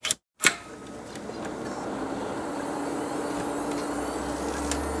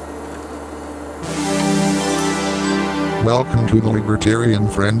Welcome to the Libertarian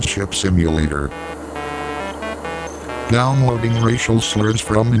Friendship Simulator. Downloading racial slurs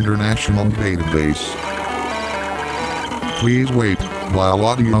from international database. Please wait while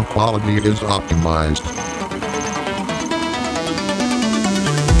audio quality is optimized.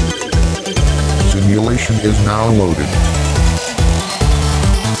 Simulation is now loaded.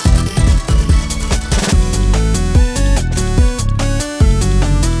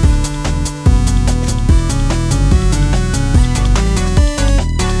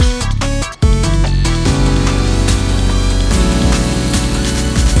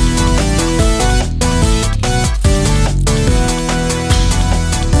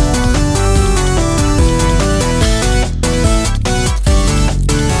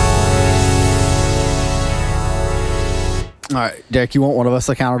 All right, Derek, you want one of us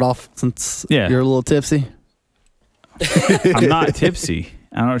to count it off since you're a little tipsy? I'm not tipsy.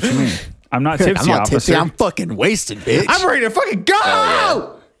 I don't know what you mean. I'm not tipsy, I'm not officer. tipsy. I'm fucking wasted, bitch. I'm ready to fucking go.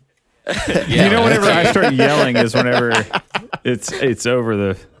 Oh, You know, whenever I start yelling is whenever it's over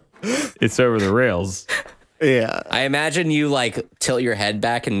the rails. Yeah. I imagine you like tilt your head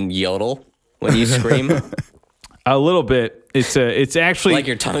back and yodel when you scream. A little bit. It's actually Like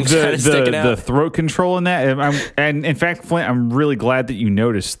your tongue's kinda sticking out. The throat control in that. And in fact, Flint, I'm really glad that you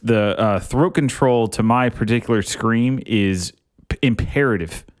noticed the throat control to my particular scream is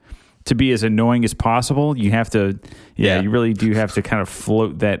imperative. To be as annoying as possible, you have to. You really do have to kind of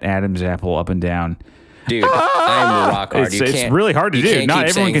float that Adam's apple up and down. Dude, I'm rock hard. It's really hard to do. Not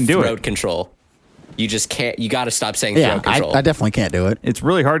everyone can do it. Throat control. You just can't. You got to stop saying Yeah, throat control. I definitely can't do it. It's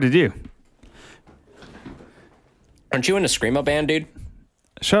really hard to do. Aren't you in a screamo band, dude?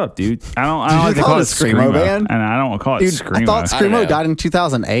 Shut up, dude. I don't like to call call it it Screamo Screamo band? and I don't want to call it Dude, Screamo. I thought I don't know. Screamo died in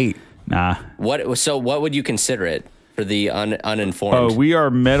 2008. Nah. What would you consider it for the uninformed? Oh, we are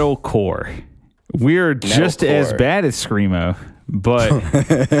metalcore. We are just as bad as Screamo, but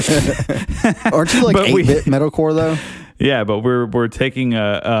Aren't you like But we- 8-bit metalcore though? yeah, but we're taking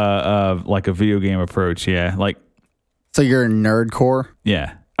a like a video game approach. Yeah, like So you're nerdcore?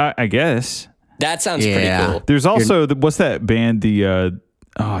 yeah, I guess. that sounds Yeah. pretty cool. There's also what's that band? The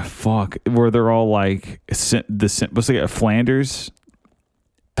where they're all like what's it? Flanders.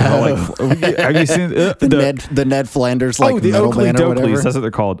 Have you seen The Ned Flanders like the metal Oakley band or Doakleys? whatever? That's what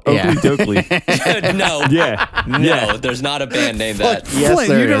they're called. Yeah. Oakley Doakley. No, Yeah. no, there's not a band named that. Yes, Flint,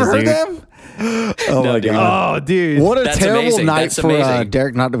 there you never is, heard dude. them? Oh No, my dude. god! Oh, dude. What a That's terrible amazing. night That's for amazing.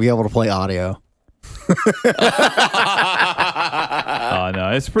 Derek not to be able to play audio. Oh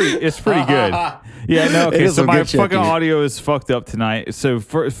no, it's pretty good. Yeah, no, okay. is So some my good shit, fucking dude. audio is fucked up tonight. So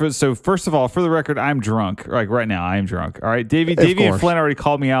first of all, for the record, I'm drunk. Like right now, I am drunk. All right, Davey and course. Flynn already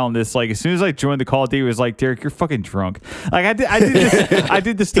called me out on this. Like as soon as I joined the call, Davey was like, "Derek, you're fucking drunk." Like I did this. I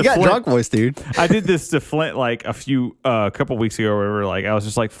did this to You got Flint. drunk voice, dude. I did this to Flint like a couple weeks ago or whatever. Like I was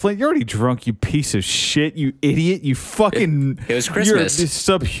just like, Flint, you're already drunk, you piece of shit, you idiot, you fucking. It was You're Christmas. this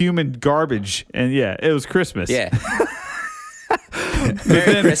subhuman garbage, and yeah, it was Christmas. Yeah.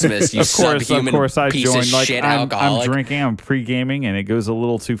 Merry Christmas, you Of subhuman course, I piece joined. of Like shit I'm alcoholic. drinking, I'm pre-gaming, and it goes a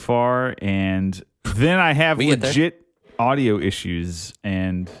little too far. And then I have We get there. legit audio issues,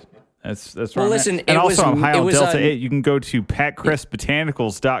 and that's where Well, I'm listen, at. And it also, was- I'm high it on was Delta on- 8. You can go to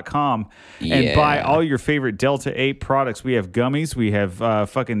patcrestbotanicals.com and Yeah. buy all your favorite Delta 8 products. We have gummies, we have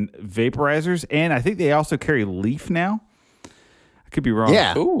fucking vaporizers, and I think they also carry Leaf now. I could be wrong.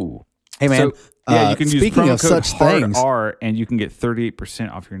 Yeah. Ooh. Hey man. So, yeah, you can use speaking promo of code such things, HARDR, and you can get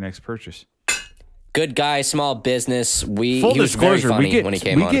 38% off your next purchase. Good guy, small business. Full He was very disclosure, funny when he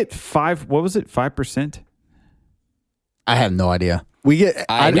came we on. get 5%? I have no idea. We get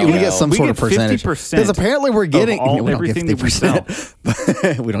I we don't get know. some We sort get of percentage 50% because apparently we're getting all- we don't get everything that we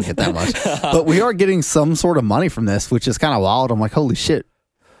 50%. We don't get that much, but we are getting some sort of money from this, which is kind of wild. I'm like, holy shit,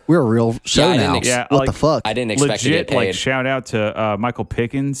 we're a real show I didn't now. ex- Yeah, what like, the fuck? I didn't expect to Legit, get paid. like shout out to Michael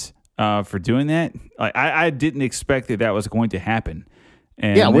Pickens for doing that. Like I didn't expect that was going to happen.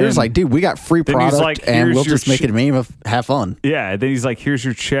 And Yeah, we're then- just like, dude, we got free then he's product, like, and here's we'll your just make it a meme of have fun. yeah. Then he's like, "Here's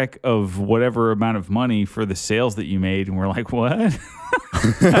your check of whatever amount of money for the sales that you made," and we're like, "What?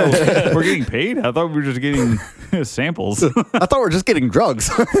 We're getting paid? I thought we were just getting samples." I thought we were just getting drugs.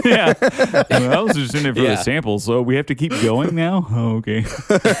 Yeah, well, I was just in it for Yeah. the samples, so we have to keep going now. Oh, okay,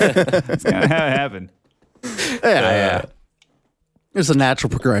 that's kind of how it happened. yeah. It's a natural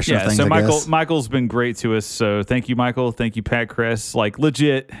progression of Yeah, things. so I guess. Michael's been great to us. So thank you, Michael. Thank you, Pat Crest. Like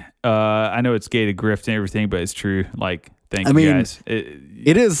legit, I know it's gated grift and everything, but it's true. Like, thank you mean, guys.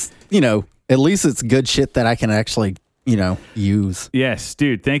 It is, at least it's good shit that I can actually, use. Yes,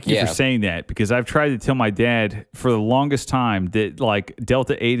 dude. Thank you Yeah. for saying that because I've tried to tell my dad for the longest time that like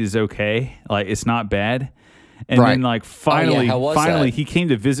Delta 8 is okay. Like it's not bad. And Right. then like finally, how was that? he came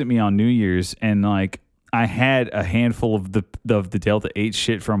to visit me on New Year's, and like I had a handful of the Delta 8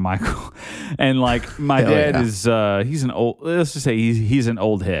 shit from Michael, and like my Hell dad yeah. is he's an old, let's just say he's an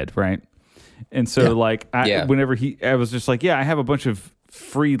old head, right? And so like whenever I was just like, yeah, I have a bunch of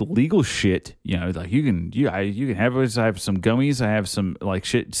free legal shit, you know, like you can have this. I have some gummies, I have some like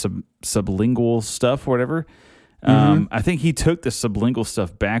shit, some sublingual stuff, whatever. I think he took the sublingual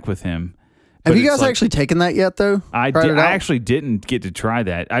stuff back with him. Have But you it's guys like- actually taken that yet, though? I Tried did. it I out? actually didn't get to try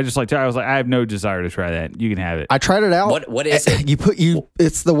that. I was like, I have no desire to try that. You can have it. I tried it out. What is it?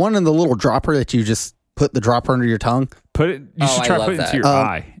 It's the one in the little dropper that you just put the dropper under your tongue. Put it. You should I try love putting it that. into your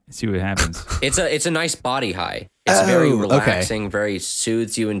eye and see what happens. It's a nice body high. It's very Oh, okay. relaxing, very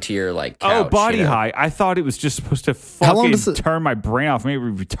soothes you into your like couch. Oh, body you know? high. I thought it was just supposed to How long fucking does it- turn my brain off, maybe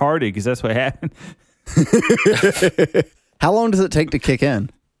retarded, because that's what happened. How long does it take to kick in?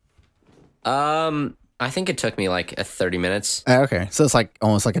 I think it took me like 30 minutes. Okay, so it's like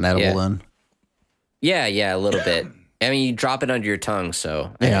almost like an edible Yeah. then. Yeah, a little bit. I mean, you drop it under your tongue,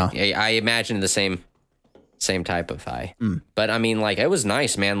 so Yeah. I imagine the same type of high. Mm. But I mean, like it was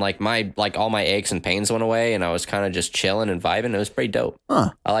nice, man. Like all my aches and pains went away, and I was kind of just chilling and vibing. It was pretty dope.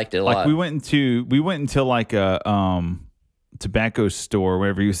 Huh. I liked it a Like lot. we went into like a tobacco store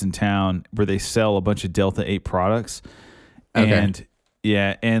wherever he was in town where they sell a bunch of Delta 8 products. Okay. And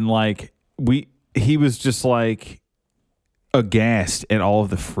yeah, and like he was just like aghast at all of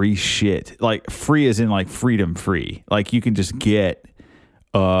the free shit. Like free as in like freedom free. Like you can just get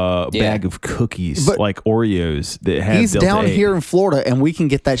a bag of cookies, But like Oreos that have He's Delta down 8. here in Florida, and we can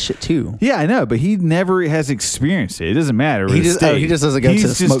get that shit too. Yeah, I know, but he never has experienced it. It doesn't matter. He just doesn't go to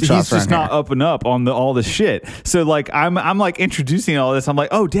the smoke shops He's just around not here. up and up on all the shit. So like I'm like introducing all this. I'm like,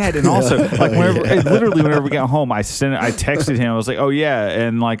 oh, Dad, and also like whenever we got home, I texted him. I was like, oh yeah,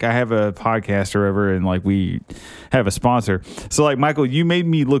 and like I have a podcast or whatever, and like we have a sponsor. So like Michael, you made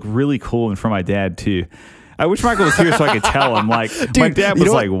me look really cool in front of my dad too. I wish Michael was here so I could tell him. Like my Dude, dad you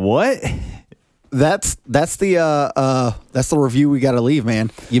was know like, what? That's the review we got to leave,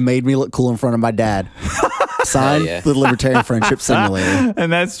 man. You made me look cool in front of my dad. Signed, yeah. the Libertarian Friendship Simulator.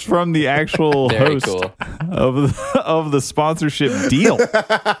 And that's from the actual Very host cool. of the sponsorship deal.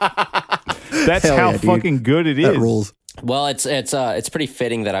 That's Hell how yeah, dude. fucking good it That is. rules. Well, it's pretty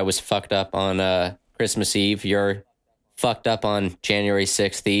fitting that I was fucked up on Christmas Eve. You're fucked up on January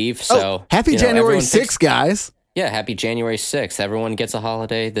 6th Eve. So Happy you know, January everyone 6th, guys. Yeah, happy January 6th. Everyone gets a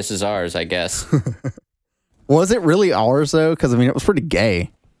holiday. This is ours, I guess. Was it really ours though? Because I mean, it was pretty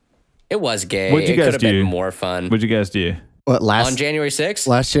gay. It was gay. What'd you It guys could have been do? more fun. What'd you guys do? What On January 6th,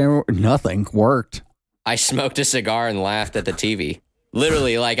 last January? Nothing worked. I smoked a cigar and laughed at the TV.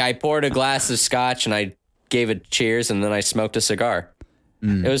 Literally, like I poured a glass of scotch and I gave it cheers and then I smoked a cigar.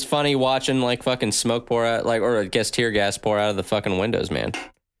 It was funny watching like fucking smoke pour out, like, or I guess tear gas pour out of the fucking windows, man.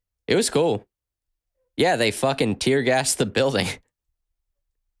 It was cool. Yeah, they fucking tear gassed the building.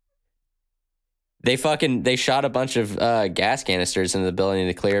 They shot a bunch of gas canisters into the building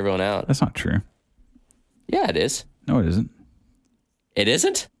to clear everyone out. That's not true. Yeah, it is. No, it isn't. It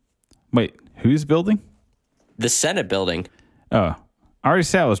isn't? Wait, whose building? The Senate building. Oh, I already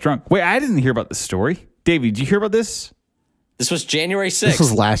said I was drunk. Wait, I didn't hear about the story. Davey, did you hear about this? This was January 6th. This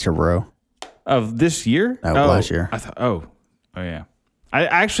was last year, bro. Of this year? No, last year. I thought. Oh yeah. I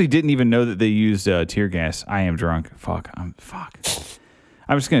actually didn't even know that they used tear gas. I am drunk. Fuck. I'm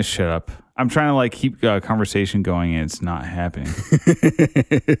just gonna shut up. I'm trying to like keep conversation going, and it's not happening.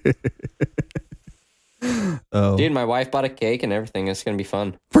 Dude, my wife bought a cake and everything. It's going to be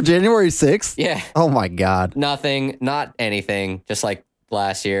fun. For January 6th? Yeah. Oh my God. Nothing, not anything. Just like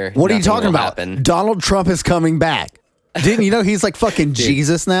last year. What are you Nothing talking will about? happen. Donald Trump is coming back. Didn't you know he's like fucking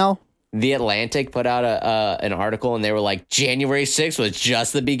Jesus now? The Atlantic put out an article and they were like, January 6th was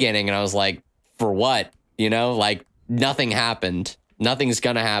just the beginning. And I was like, for what? You know, like nothing happened. Nothing's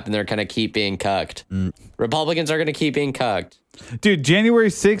going to happen. They're going to keep being cucked. Republicans are going to keep being cucked. Dude, January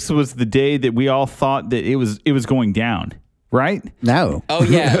 6th was the day that we all thought that it was going down, right? No. Oh,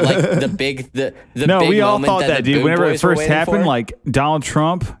 yeah. Like the big No, big we all moment thought that that, the dude. Boom Whenever it Boys were first waiting happened, for. like Donald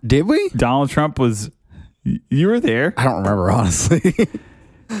Trump was. You were there. I don't remember, honestly.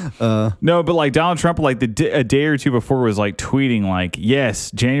 No, but like Donald Trump, like a day or two before, was like tweeting, like, "Yes,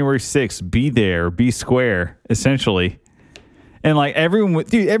 January 6th, be there, be square," essentially. And like everyone,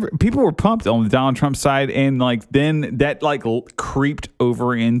 people were pumped on the Donald Trump side, and like then that like creeped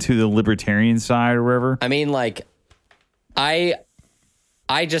over into the libertarian side or whatever. I mean, like, I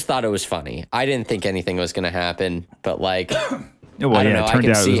just thought it was funny. I didn't think anything was going to happen, but like, Well, I don't yeah, know. it I turned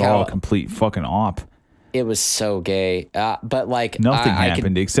can out it see was all how a complete fucking op. it was so gay. But like, Nothing I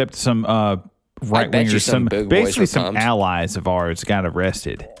happened except some right bet wingers, you some big boys basically were some pumped. allies of ours got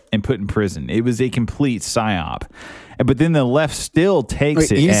arrested and put in prison. It was a complete psyop. But then the left still takes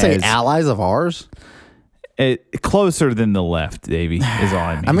Wait, it you as say allies of ours? closer than the left, Davey, is all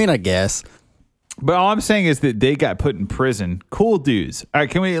I mean. I mean, I guess. But all I'm saying is that they got put in prison. Cool dudes. All right,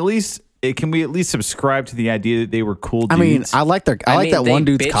 can we at least subscribe to the idea that they were cool dudes? I mean, I like mean, that they one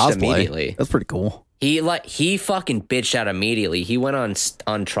dude's bitched cosplay. immediately. That's pretty cool. He fucking bitched out immediately. He went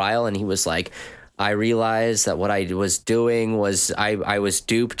on trial and he was like, I realized that what I was doing was I was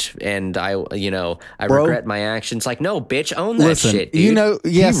duped and I regret my actions. Like, no, bitch, own that Listen, shit, dude. you know,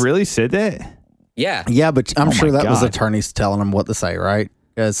 yes, he really said that? Yeah. yeah, but I'm sure my that was God. attorneys telling him what to say, right?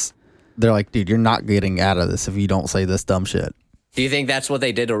 Because they're like, dude, you're not getting out of this if you don't say this dumb shit. Do you think that's what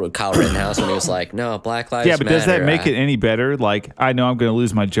they did to Kyle Rittenhouse when he was like, no, Black Lives Yeah, but does that Matter, make it any better? Like, I know I'm going to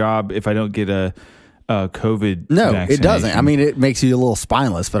lose my job if I don't get a COVID No, vaccination. it doesn't. I mean, it makes you a little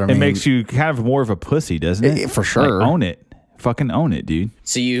spineless, but I mean, It makes you kind of more of a pussy, doesn't it? For sure. Like, own it. Fucking own it, dude.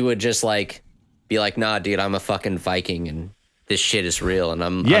 So you would just like be like, nah, dude, I'm a fucking Viking and this shit is real and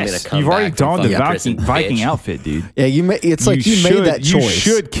I'm gonna Yes, come you've already back from donned the fucking prison, Viking bitch. outfit, dude. yeah, it's like you made that choice. You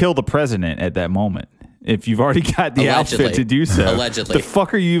should kill the president at that moment. If you've already got the Allegedly. outfit to do so. Allegedly. The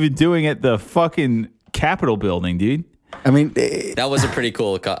fuck are you even doing at the fucking Capitol building, dude? I mean, That was a pretty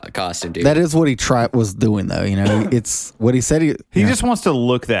cool costume, dude. that is what he was doing, though. You know, it's what he said. He just wants to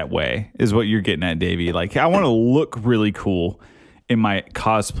look that way, is what you're getting at, Davey. Like, I want to look really cool in my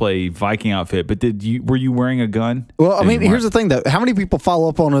cosplay Viking outfit. But were you wearing a gun? Well, I No, mean, you here's the weren't. thing, though. How many people follow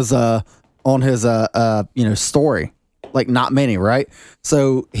up on his story? Like, not many, right?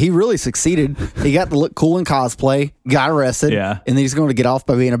 So he really succeeded. He got to look cool in cosplay, got arrested, Yeah. and then he's going to get off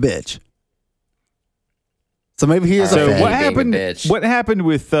by being a bitch. So maybe he is So a fan. what being a happened? bitch. What happened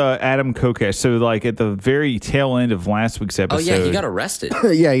with Adam Kokesh? So like at the very tail end of last week's Oh episode. yeah, he got arrested.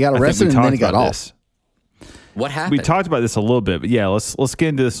 Yeah, he got I think arrested we and then he talked got about off. this. What happened? We talked about this a little bit, but yeah, let's get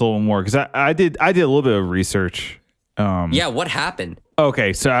into this a little more because I did a little bit of research. Yeah, what happened?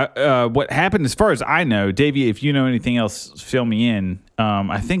 Okay, so what happened, as far as I know, Davey, if you know anything else, fill me in.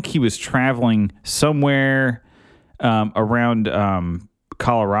 I think he was traveling somewhere around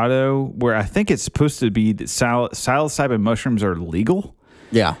Colorado, where I think it's supposed to be that psilocybin mushrooms are legal,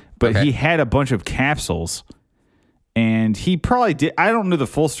 Yeah. but Okay. he had a bunch of capsules. And he probably did. I don't know the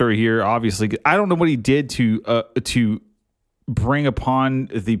full story here, obviously. I don't know what he did to bring upon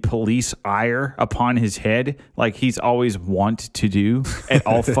the police ire upon his head, like he's always want to do at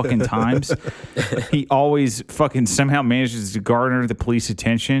all fucking times. He always fucking somehow manages to garner the police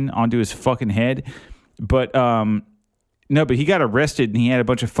attention onto his fucking head. But no, but he got arrested and he had a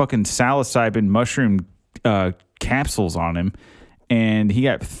bunch of fucking psilocybin mushroom capsules on him, and he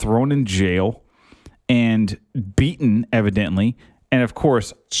got thrown in jail and beaten, evidently. And of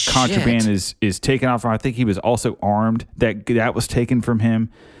course, contraband is taken off. I think he was also armed. That was taken from him.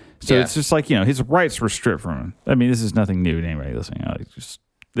 So Yeah. it's just like, his rights were stripped from him. I mean, this is nothing new to anybody listening.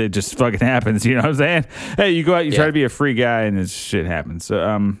 It just fucking happens. You know what I'm saying? Hey, you go out, you try to be a free guy, and this shit happens.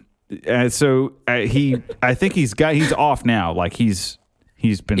 So I think he's off now. Like he's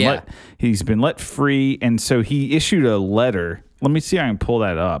been let free, and so he issued a letter. Let me see if I can pull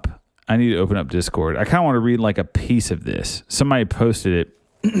that up. I need to open up Discord. I kind of want to read like a piece of this. Somebody posted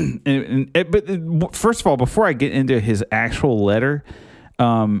it. But first of all, before I get into his actual letter,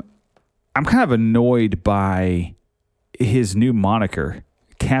 I'm kind of annoyed by his new moniker,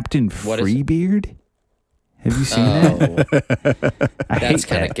 Captain What is it? Freebeard. Have you seen that? I That's hate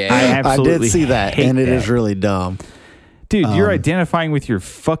kinda that. gay. I I absolutely did see that, hate and it that. is really dumb. Dude, you're identifying with your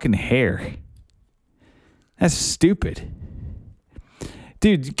fucking hair. That's stupid.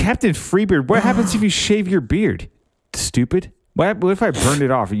 Dude, Captain Freebeard, what happens if you shave your beard? Stupid. What if I burned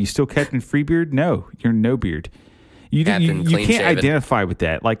it off? Are you still Captain Freebeard? No, you're no beard. You Captain can't Clean-shaven. identify with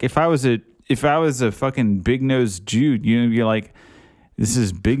that. Like if I was a fucking big nosed Jude, you're like, this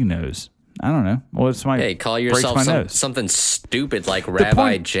is Big Nose. I don't know. Well, it's my Hey, call breaks yourself my nose. something stupid like Rabbi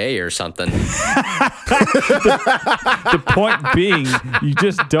point- J or something. The point being, you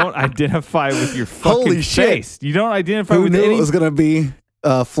just don't identify with your fucking Holy shit. face. You don't identify Who with knew any. it was going to be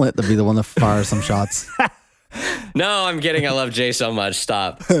Flint to be the one to fire some shots? No, I'm kidding. I love Jay so much.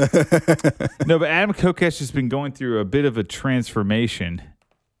 Stop. No, but Adam Kokesh has been going through a bit of a transformation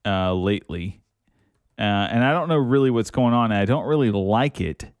lately, and I don't know really what's going on. I don't really like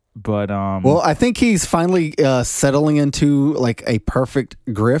it, but Well, I think he's finally settling into like a perfect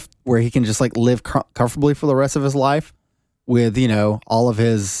grift where he can just like live comfortably for the rest of his life with, all of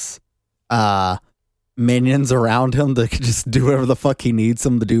his minions around him that can just do whatever the fuck he needs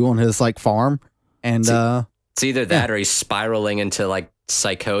them to do on his like farm. And It's either that or he's spiraling into like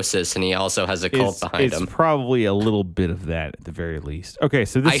psychosis, and he also has a cult behind him. It's probably a little bit of that at the very least. Okay,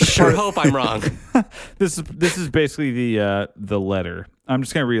 so this I sure hope I'm wrong. This is basically the letter. I'm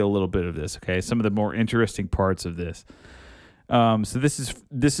just going to read a little bit of this. Okay, some of the more interesting parts of this. So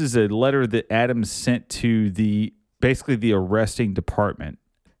this is a letter that Adam sent to basically the arresting department,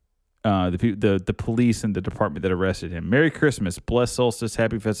 the police and the department that arrested him. Merry Christmas, blessed solstice,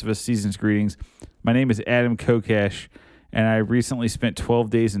 happy Festivus, season's greetings. My name is Adam Kokesh, and I recently spent 12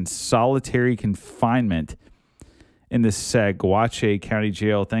 days in solitary confinement in the Saguache County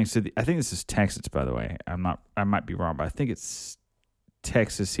Jail. Thanks to I think this is Texas, by the way. I might be wrong, but I think it's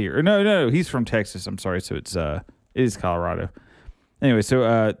Texas here. Or no, he's from Texas. I'm sorry. So it is Colorado. Anyway,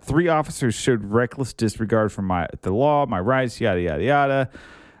 so 3 officers showed reckless disregard for the law, my rights, yada, yada, yada.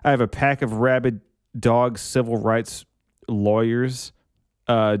 I have a pack of rabid dog civil rights lawyers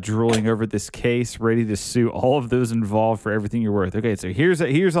drooling over this case, ready to sue all of those involved for everything you're worth. Okay, so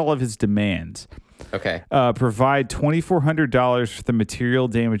here's all of his demands. Okay. Provide $2,400 for the material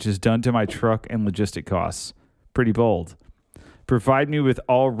damages done to my truck and logistic costs. Pretty bold. Provide me with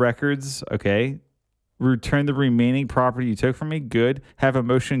all records. Okay. Return the remaining property you took from me. Good. Have a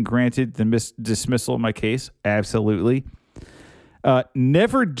motion granted the dismissal of my case. Absolutely.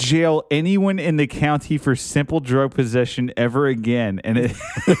 Never jail anyone in the county for simple drug possession ever again, and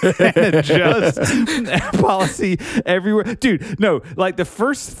adjust policy everywhere. Dude, no, like the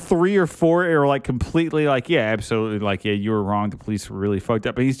first 3 or 4 are like completely like, yeah, absolutely, like, yeah, you were wrong. The police were really fucked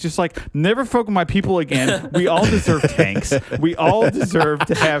up. But he's just like, never fuck with my people again. We all deserve tanks. We all deserve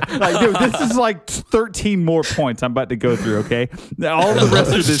to have, like, dude, this is like 13 more points I'm about to go through. Okay, all the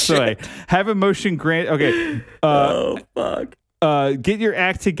rest of this way. Have a motion grant. Okay. Oh fuck. Get your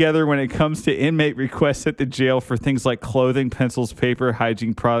act together when it comes to inmate requests at the jail for things like clothing, pencils, paper,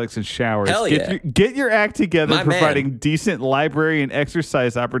 hygiene products, and showers. Hell yeah. Get your act together, My providing man. decent library and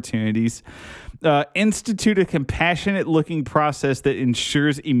exercise opportunities. Institute a compassionate-looking process that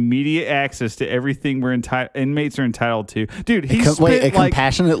ensures immediate access to everything inmates are entitled to. Dude, a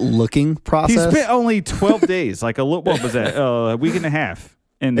compassionate-looking process? He spent only 12 days, like what was that? A week and a half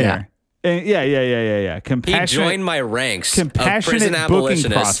in there. Yeah. He joined my ranks of prison compassionate booking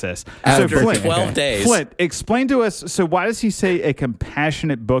abolitionists process. after Flint, 12 days. Flint, explain to us. So why does he say a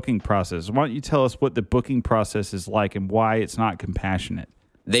compassionate booking process? Why don't you tell us what the booking process is like and why it's not compassionate?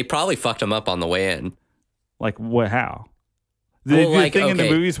 They probably fucked him up on the way in. Like what? How? They do the thing in the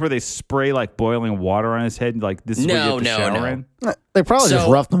movies where they spray like boiling water on his head, like this is where you have to shower in. They probably just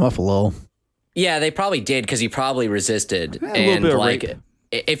roughed him up a little. Yeah, they probably did because he probably resisted. A little bit of rape.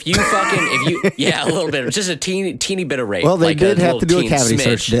 If you yeah, a little bit, just a teeny bit of rape. Well, they like did have to do a teen cavity smidge.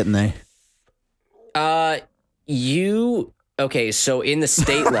 search, didn't they? Okay, so in the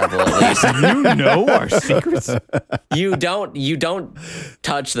state level, at least, You know our secrets. you don't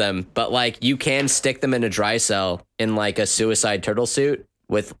touch them, but like you can stick them in a dry cell in like a suicide turtle suit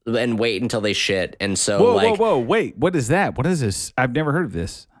and wait until they shit. And so Whoa, wait, what is that? What is this? I've never heard of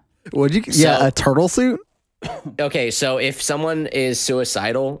this. A turtle suit? Okay, so if someone is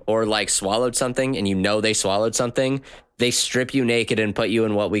suicidal or like swallowed something and you know they swallowed something, they strip you naked and put you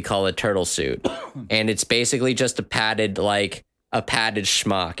in what we call a turtle suit. And it's basically just a padded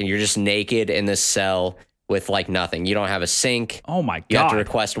schmuck, and you're just naked in this cell with like nothing. You don't have a sink. Oh my God. You have to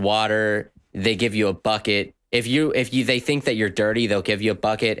request water. They give you a bucket. If they think that you're dirty, they'll give you a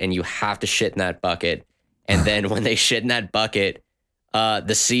bucket and you have to shit in that bucket. And then when they shit in that bucket,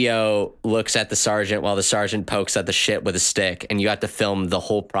 the CO looks at the sergeant while the sergeant pokes at the shit with a stick, and you have to film the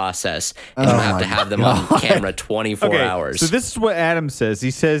whole process. And you have to have them on camera 24 hours. So this is what Adam says.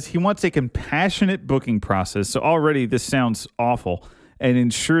 He says he wants a compassionate booking process. So already this sounds awful, and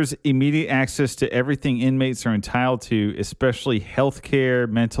ensures immediate access to everything inmates are entitled to, especially health care,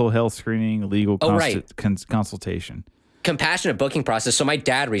 mental health screening, legal consultation. Compassionate booking process. So my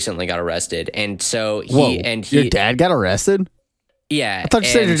dad recently got arrested, and so your dad got arrested? Yeah. I thought you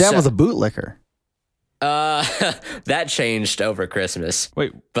said your dad was a bootlicker. That changed over Christmas.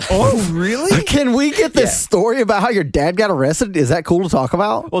 Wait. Oh, really? Can we get this story about how your dad got arrested? Is that cool to talk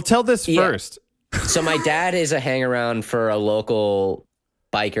about? Well, tell this first. So my dad is a hangaround for a local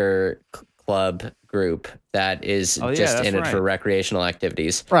biker club group that is just in it for recreational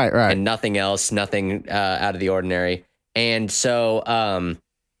activities. Right. And nothing else, nothing out of the ordinary. And so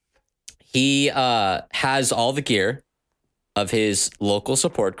he has all the gear of his local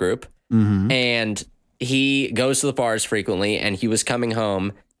support group, and he goes to the bars frequently, and he was coming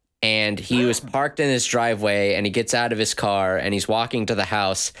home, and he was parked in his driveway, and he gets out of his car, and he's walking to the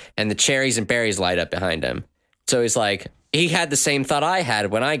house, and the cherries and berries light up behind him. So he's like, he had the same thought I had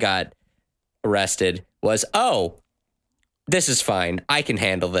when I got arrested, was, oh, this is fine. I can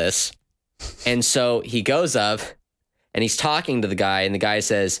handle this. And so he goes up and he's talking to the guy, and the guy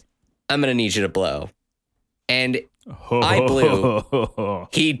says, I'm going to need you to blow. And I blew.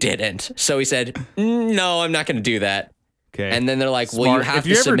 He didn't. So he said, no, I'm not going to do that. Okay. And then they're like, Smart. well, you have if to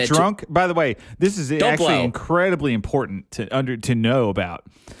you're ever submit drunk, by the way, this is actually blow. incredibly important to know about.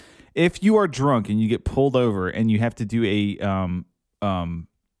 If you are drunk and you get pulled over and you have to do a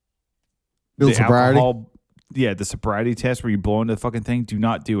Build sobriety. The sobriety test where you blow into the fucking thing, do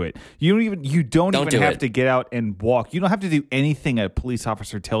not do it. You don't even do have it. to get out and walk. You don't have to do anything a police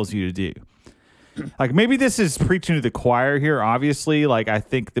officer tells you to do. Like, maybe this is preaching to the choir here, obviously. Like, I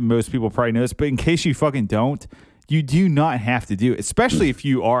think that most people probably know this, but in case you fucking don't, you do not have to do it, especially if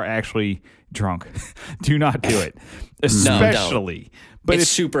you are actually drunk. Do not do it. Especially. But it's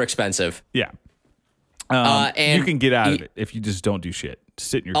super expensive. Yeah. And you can get out of it if you just don't do shit.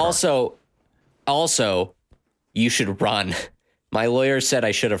 Sit in your car. Also, you should run. My lawyer said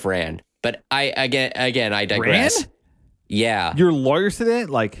I should have ran, but I digress. Ran? Yeah. Your lawyer said that?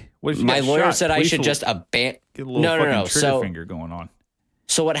 Like, what if you My got lawyer shot? said I Police should will just abandon. get a little No. fucking trigger So, finger going on.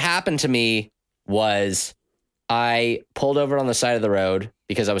 so what happened to me was I pulled over on the side of the road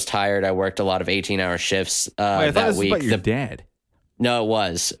because I was tired. I worked a lot of 18-hour shifts Wait, I thought that this was week. about your dad. No, it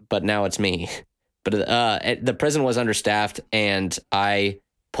was, but now it's me. But the prison was understaffed, and I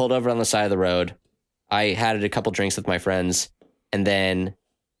pulled over on the side of the road. I had a couple drinks with my friends, and then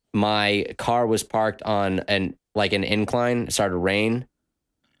my car was parked on an incline. It started to rain,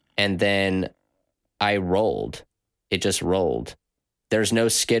 and then I rolled. It just rolled. There's no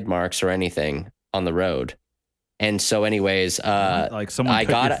skid marks or anything on the road. And so anyways, like someone I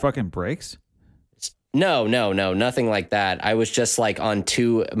put got your it. fucking brakes? No, nothing like that. I was just like on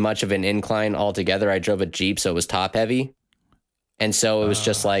too much of an incline altogether. I drove a Jeep, so it was top heavy. And so it was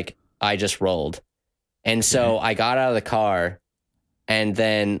just like, I just rolled. And so I got out of the car, and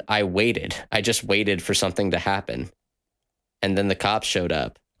then I waited. I just waited for something to happen. And then the cops showed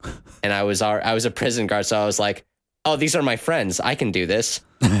up, and I was a prison guard. So I was like, oh, these are my friends. I can do this.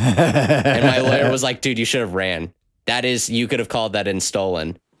 And my lawyer was like, dude, you should have ran. You could have called that in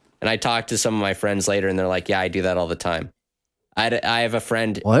stolen. And I talked to some of my friends later, and they're like, yeah, I do that all the time. I have a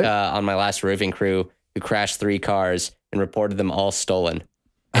friend on my last roofing crew who crashed 3 cars and reported them all stolen.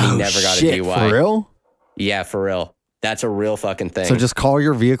 And he never got a DUI. For real? Yeah, for real. That's a real fucking thing. So just call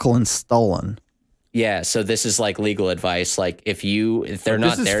your vehicle and stolen. Yeah, so this is like legal advice. Like if they're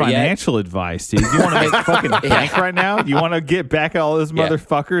not This is there yet. financial advice, dude. You want to make fucking bank right now? You want to get back at all those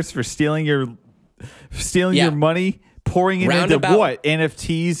motherfuckers for stealing your money, pouring it into what?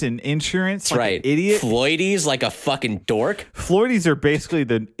 NFTs and insurance? That's right. Idiot. Floydies like a fucking dork. Floydies are basically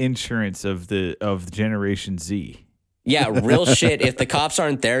the insurance of Generation Z. Yeah, real shit. If the cops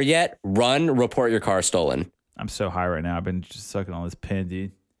aren't there yet, run, report your car stolen. I'm so high right now. I've been just sucking on this pen,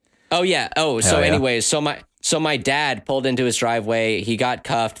 dude. Oh yeah. Anyways, so my dad pulled into his driveway. He got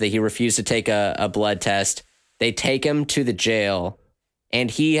cuffed. That he refused to take a blood test. They take him to the jail,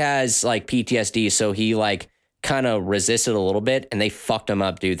 and he has like PTSD. So he like kind of resisted a little bit, and they fucked him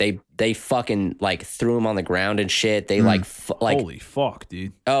up, dude. They fucking like threw him on the ground and shit. They like holy fuck,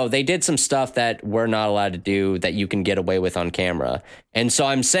 dude. Oh, they did some stuff that we're not allowed to do that you can get away with on camera. And so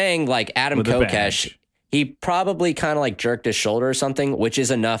I'm saying like Adam With a Kokesh, badge. he probably kind of like jerked his shoulder or something, which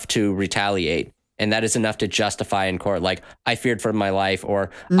is enough to retaliate. And that is enough to justify in court. Like, I feared for my life, or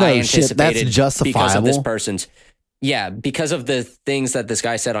I anticipated that's justifiable. because of this person's. Yeah, because of the things that this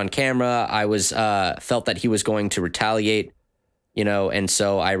guy said on camera, I was felt that he was going to retaliate, and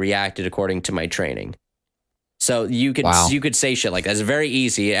so I reacted according to my training. So you could say shit like that. It's very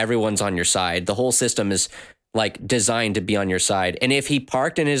easy. Everyone's on your side. The whole system is like designed to be on your side. And if he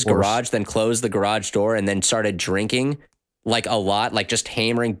parked in his garage, then closed the garage door and then started drinking like a lot, like just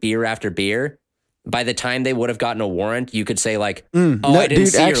hammering beer after beer, by the time they would have gotten a warrant, you could say like, I didn't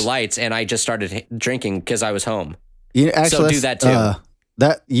see your lights and I just started drinking because I was home. So do that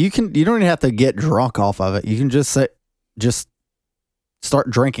too. You don't even have to get drunk off of it. You can just start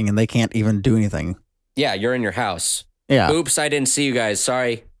drinking and they can't even do anything. Yeah, you're in your house. Yeah. Oops, I didn't see you guys.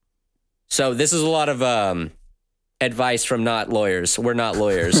 Sorry. So this is a lot of advice from not lawyers. We're not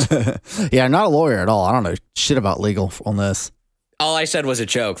lawyers. Yeah, not a lawyer at all. I don't know shit about legal on this. All I said was a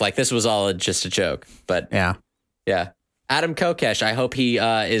joke. Like this was all just a joke. But yeah. Adam Kokesh, I hope he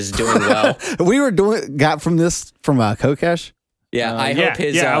is doing well. We got from Kokesh. Yeah, I hope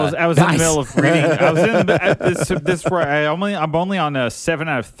his. Yeah, I was in the middle of reading. I was in this where I'm only on a 7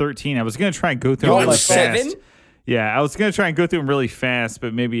 out of 13. I was gonna try and go through them really fast. 7? Yeah, I was gonna try and go through them really fast,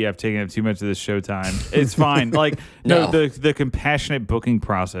 but maybe I've taken up too much of this showtime. It's fine. Like no, the compassionate booking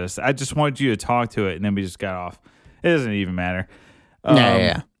process. I just wanted you to talk to it, and then we just got off. It doesn't even matter.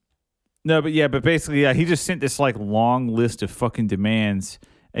 Yeah. No, but basically, he just sent this like long list of fucking demands,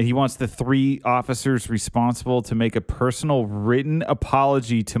 and he wants the 3 officers responsible to make a personal written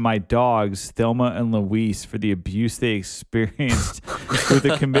apology to my dogs, Thelma and Louise, for the abuse they experienced, with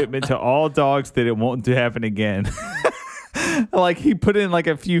a commitment to all dogs that it won't happen again. Like, he put in like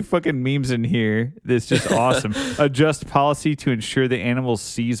a few fucking memes in here that's just awesome. A just policy to ensure the animals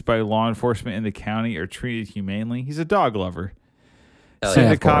seized by law enforcement in the county are treated humanely. He's a dog lover.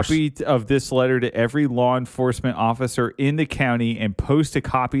 Send a copy of this letter to every law enforcement officer in the county and post a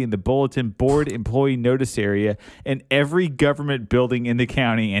copy in the bulletin board employee notice area in every government building in the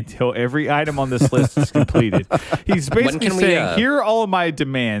county until every item on this list is completed. He's basically saying, here are all of my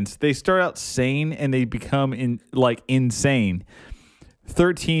demands. They start out sane and they become insane.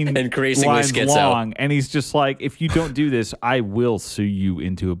 13 lines long. And he's just like, if you don't do this, I will sue you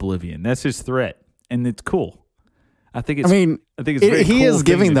into oblivion. That's his threat. And it's cool. I think it's very he cool is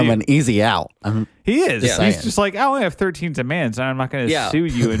giving them an easy out. He is. Yeah. He's just like, I only have 13 demands, and I'm not going to sue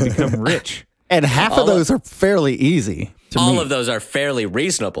you and become rich. And half of those are fairly easy. All of those are fairly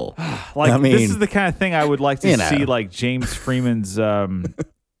reasonable. This is the kind of thing I would like to see, like James Freeman's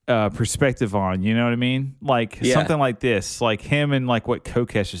perspective on. You know what I mean? Like something like this, like him and like what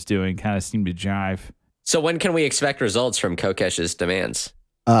Kokesh is doing, kind of seem to jive. So when can we expect results from Kokesh's demands?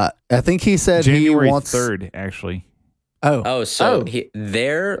 I think he said January he wants 3rd, actually.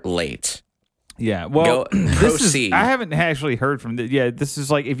 They're late. Yeah, well, proceed. I haven't actually heard from this. Yeah, this is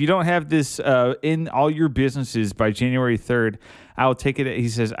like, if you don't have this in all your businesses by January 3rd, I will take it. He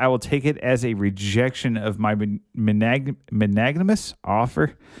says, I will take it as a rejection of my magnanimous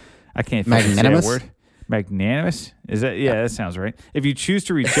offer. I can't say that word. Magnanimous? Is that? Yeah, that sounds right. If you choose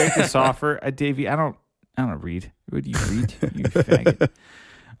to reject this offer, Davey, I don't read. What do you read? You faggot.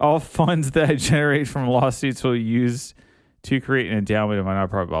 All funds that I generate from lawsuits will use to create an endowment of my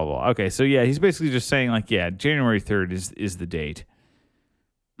nonprofit, blah, blah, blah. Okay, so yeah, he's basically just saying, like, January 3rd is the date.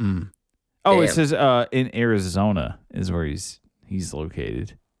 Oh, damn. It says in Arizona is where he's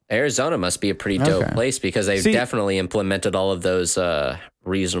located. Arizona must be a pretty dope place because they've definitely implemented all of those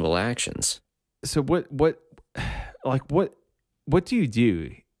reasonable actions. So what do you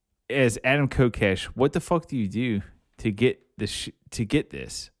do as Adam Kokesh? What the fuck do you do to get this? To get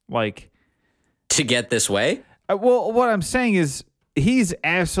this way? Well, what I'm saying is he's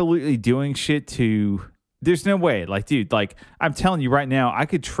absolutely doing shit to. There's no way, like, dude, like, I'm telling you right now, I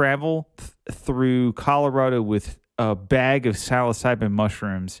could travel through Colorado with a bag of psilocybin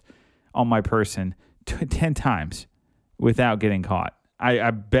mushrooms on my person 10 times without getting caught.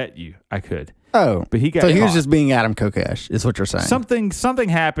 I bet you I could. Oh, but he got. So he caught. was just being Adam Kokesh, is what you're saying. Something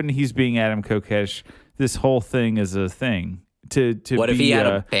happened. He's being Adam Kokesh. This whole thing is a thing. What if he had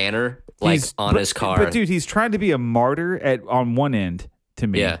a banner on his car? But dude, he's trying to be a martyr on one end to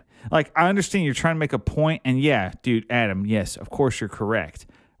me. Yeah. Like, I understand you're trying to make a point, and yeah, dude, Adam, yes, of course you're correct.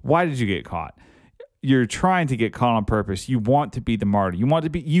 Why did you get caught? You're trying to get caught on purpose. You want to be the martyr. You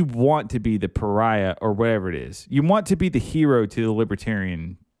want to be the pariah or whatever it is. You want to be the hero to the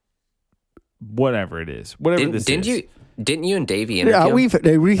libertarian, whatever it is. Didn't you and Davey interview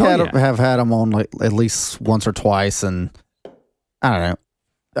him? We have had him on like at least once or twice, and I don't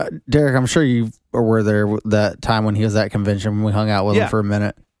know. Derek, I'm sure you were there that time when he was at convention when we hung out with him for a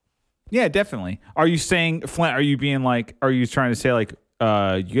minute. Yeah, definitely. Are you saying, Flint, are you trying to say like,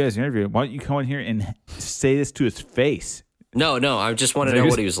 you guys interviewed, why don't you come in here and say this to his face? No, I just want to know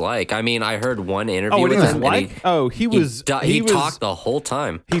what he was like. I mean, I heard one interview with him. He talked the whole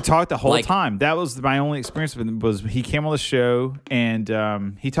time. He talked the whole time. That was my only experience with him. Was he came on the show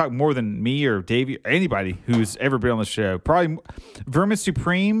and he talked more than me or Davey or anybody who's ever been on the show. Probably Vermin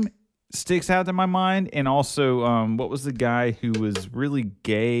Supreme sticks out in my mind, and also what was the guy who was really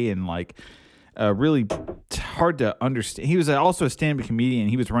gay and like really hard to understand. He was also a stand-up comedian.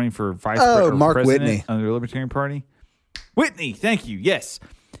 He was running for vice president Mark Whitney under the Libertarian Party. Whitney, thank you. Yes,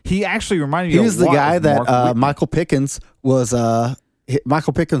 he actually reminded me. He was the guy that Michael Pickens was.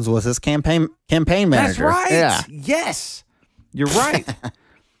 Michael Pickens was his campaign manager. That's right. Yeah. Yes, you're right.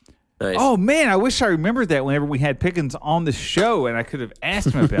 Nice. Oh man, I wish I remembered that whenever we had Pickens on the show, and I could have asked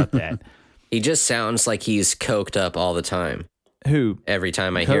him about that. He just sounds like he's coked up all the time. Who? Every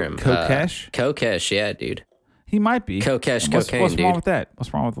time I hear him. Kokesh? Kokesh, yeah, dude. He might be. Kokesh, cocaine, what's dude. Wrong with that?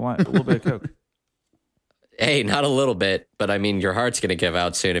 What's wrong with a little bit of coke? Hey, not a little bit, but I mean, your heart's going to give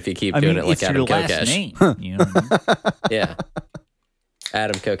out soon if you keep doing it like Adam Kokesh. Last name, you know what I mean? Yeah.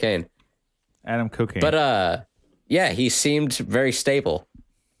 Adam Cocaine. Adam Cocaine. But, yeah, he seemed very stable.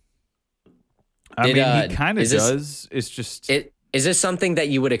 I mean, he kind of does. It's just... Is this something that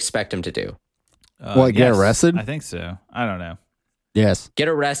you would expect him to do? What, get arrested? I think so. I don't know. Yes. Get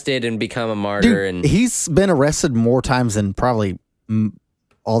arrested and become a martyr. Dude, And he's been arrested more times than probably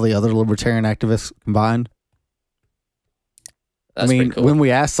all the other libertarian activists combined. that's I mean, pretty cool. when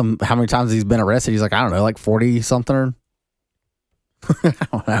we asked him how many times he's been arrested, he's like, I don't know, like 40 something. I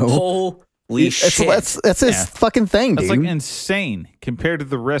don't know. Holy shit. That's his fucking thing, That's dude. like insane compared to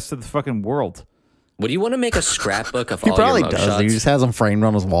the rest of the fucking world. Would you want to make a scrapbook of He all probably your does. mugshots? He just has them framed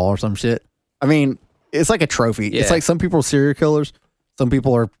on his wall or some shit. I mean, it's like a trophy. Yeah. It's like some people are serial killers. Some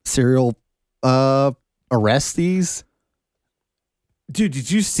people are serial arrestees. Dude,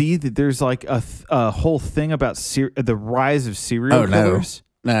 did you see that there's like a whole thing about the rise of serial Oh, no. killers?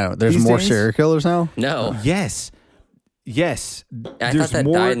 No, there's These more days? serial killers now. No. Yes. Yes. I There's thought that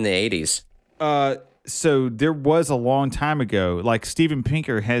more. died in the 80s. So there was a long time ago, like Steven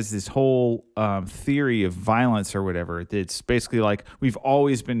Pinker has this whole theory of violence or whatever. It's basically like we've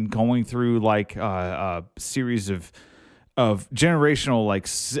always been going through like a series of generational like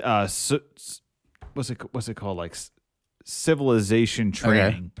what's it called, like civilization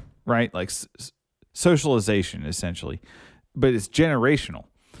training, right? Like socialization essentially, but it's generational.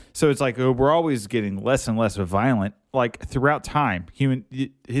 So it's like we're always getting less and less violent, like throughout time.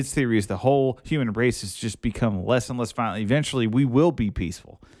 His theory is the whole human race has just become less and less violent. Eventually, we will be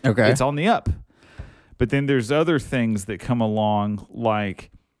peaceful. Okay. It's on the up. But then there's other things that come along, like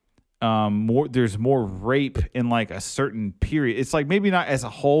there's more rape in like a certain period. It's like maybe not as a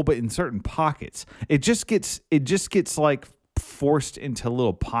whole, but in certain pockets. It just gets like forced into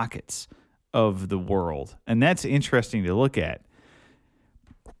little pockets of the world, and that's interesting to look at.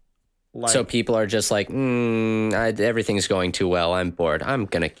 So people are just like, everything's going too well. I'm bored. I'm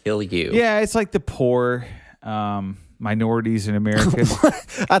going to kill you. Yeah, it's like the poor minorities in America.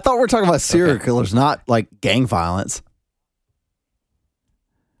 I thought we were talking about serial killers, not like gang violence.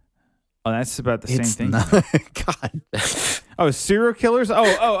 Oh, that's about the same thing. God. Oh, serial killers?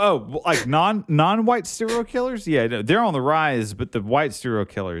 Oh, like non-white serial killers? Yeah, no, they're on the rise, but the white serial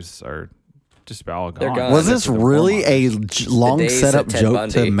killers are just about all They're gone. gone. Was That's this what the really a long days setup of Ted joke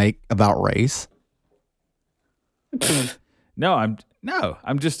Bundy. to make about race? No,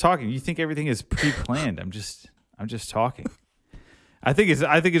 I'm just talking. You think everything is pre-planned. I'm just talking. I just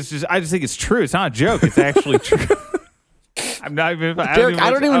think it's true. It's not a joke. It's actually true. I'm not even. Derek,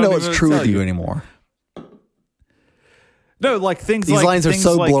 I don't even know what's true with tell you anymore. No, like things These like lines are things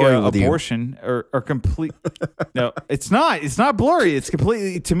so like, blurry with you. abortion are complete. No, it's not. It's not blurry. It's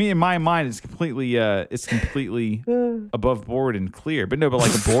completely, to me, in my mind, it's completely above board and clear. But no, but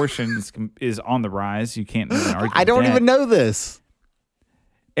like abortion is on the rise. You can't even argue. I don't with that. even know this.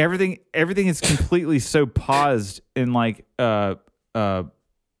 Everything is completely so paused and like you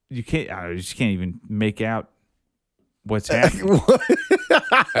can't. You just can't even make out what's happening.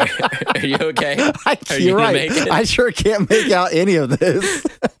 Are you okay? Are you You're gonna right. make it? I sure can't make out any of this.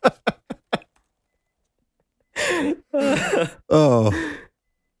 Oh,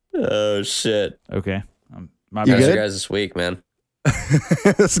 Oh, shit. Okay, my You bad. How's good? your guys this week, man?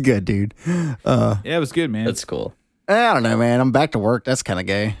 that's good, dude. Yeah, it was good, man. That's cool. I don't know, man. I'm back to work. That's kind of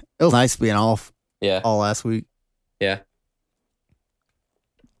gay. It was nice being off Yeah. all last week. Yeah.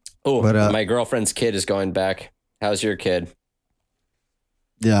 Oh, But, my girlfriend's kid is going back. How's your kid?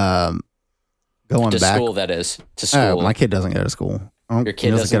 Going To back. school, that is. To school. Oh, my kid doesn't go to school. Your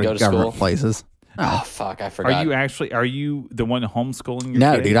kid doesn't go to government school? places. Oh, fuck. I forgot. Are you the one homeschooling your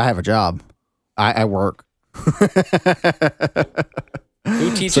No, kid? dude, I have a job. I work.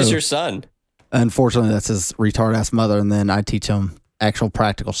 Who teaches So- your son? Unfortunately, that's his retard ass mother, and then I teach him actual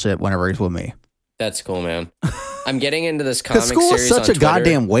practical shit whenever he's with me. That's cool, man. I'm getting into this comic Because school series is such on a Twitter.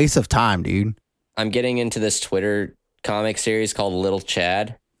 goddamn waste of time, dude. I'm getting into this Twitter comic series called Little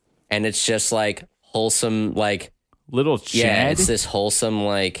Chad, and it's just like wholesome, like Little Chad? yeah, it's this wholesome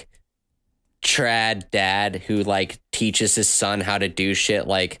like trad dad who like teaches his son how to do shit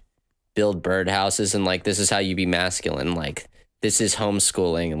like build birdhouses and like this is how you be masculine, like this is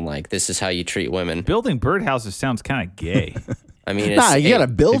homeschooling and like this is how you treat women. Building birdhouses sounds kind of gay. I mean, it's, Nah, you gotta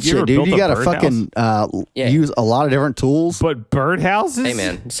build have you ever shit, dude. built You a gotta birdhouse? fucking Yeah. use a lot of different tools. But birdhouses? hey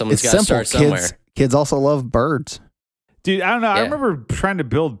man, someone's It's got to simple. start somewhere. Kids also love birds. Dude, I don't know. I Yeah. remember trying to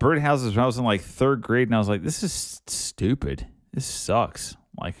build birdhouses when I was in like third grade, and I was like, this is stupid. This sucks.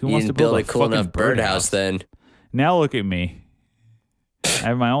 Like, who You wants to didn't build build a a cool fucking enough birdhouse then. Now look at me. I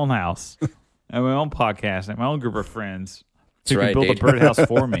have my own house. I have my own podcast. I have my own group of friends who That's can right, build dude. a birdhouse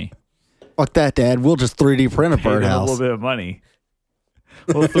for me. Fuck that, Dad. We'll just 3D print a Pay them a birdhouse. little bit of money.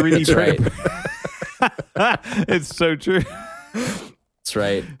 Well, 3D That's print. It's so true. That's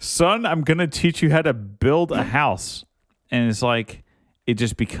right. Son, I'm going to teach you how to build a house. And it's like, it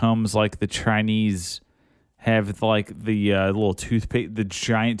just becomes like the Chinese have like the little toothpaste, the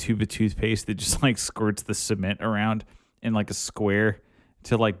giant tube of toothpaste that just like squirts the cement around in like a square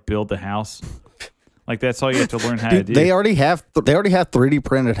to like build the house. Like that's all you have to learn how to do. They already have 3D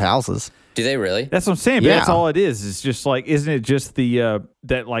printed houses. Do they really? That's what I'm saying. But Yeah. that's all it is. It's just like, isn't it just the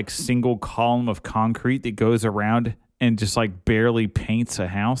that like single column of concrete that goes around and just like barely paints a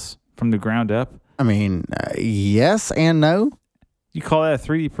house from the ground up? I mean, yes and no. You call that a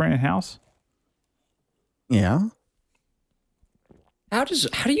 3D printed house? Yeah. How do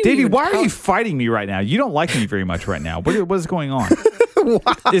you Davey, even, why are how- you fighting me right now? You don't like me very much right now. What is going on?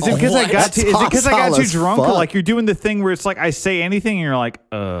 Is it because I got too? Is it because I got too drunk? Or like you're doing the thing where it's like I say anything and you're like,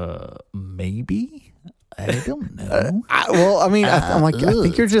 maybe I don't know. I'm like, I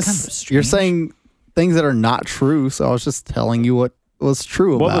think you're saying things that are not true. So I was just telling you what was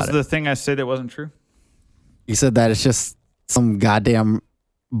true What about was it. the thing I said that wasn't true? You said that it's just some goddamn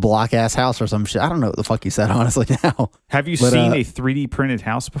block ass house or some shit. I don't know what the fuck you said, honestly. Now, Have you But, seen a 3D printed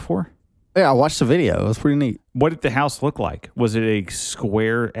house before? yeah, I watched the video. It was pretty neat. What did the house look like? Was it a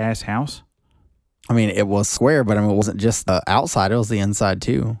square ass house? I mean, it was square, but I mean, it wasn't just the outside; it was the inside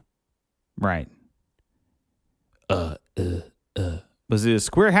too. Right. Was it a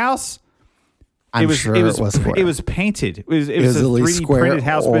square house? I'm sure it was square. It was painted. It was was a at least 3D square printed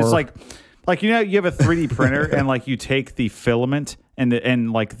house, but it's or- like you know, you have a 3D printer and like you take the filament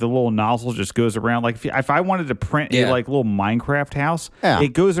and like the little nozzle just goes around. Like if I wanted to print a Yeah. like little Minecraft house, Yeah. it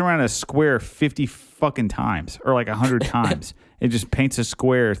goes around a square 50 fucking times or like 100 times. It just paints a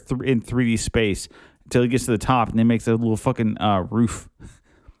square in 3D space until it gets to the top and then makes a little fucking roof.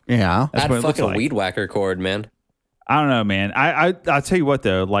 Yeah, That's Add what it looks fucking like. weed whacker cord, man. I don't know, man. I'll tell you what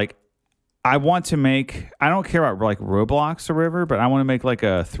though, like I want to make, I don't care about like Roblox or whatever, but I want to make like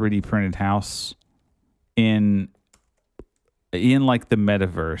a 3D printed house in like the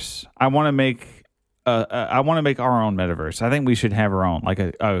metaverse. I want to make our own metaverse. I think we should have our own, like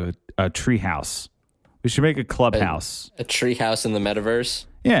a tree house. We should make a clubhouse. A tree house in the metaverse.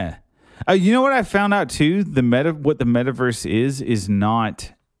 Yeah. You know what I found out too? What the metaverse is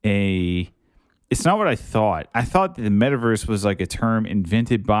not it's not what I thought. I thought that the metaverse was like a term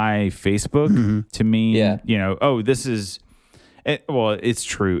invented by Facebook to mean, Yeah. you know, oh, this is, well, it's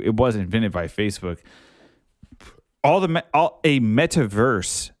true. It was invented by Facebook. A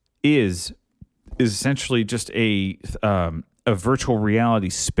metaverse is essentially just a virtual reality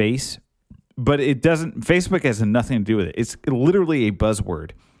space, but it doesn't, Facebook has nothing to do with it. It's literally a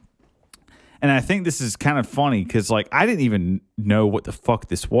buzzword. And I think this is kind of funny because, like, I didn't even know what the fuck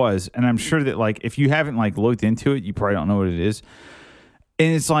this was. And I'm sure that, like, if you haven't, like, looked into it, you probably don't know what it is.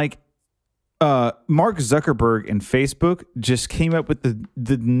 And it's like Mark Zuckerberg and Facebook just came up with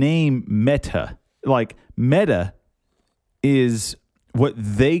the name Meta. Like, Meta is what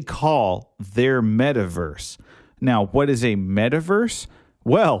they call their metaverse. Now, what is a metaverse?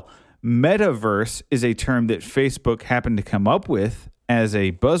 Well, metaverse is a term that Facebook happened to come up with as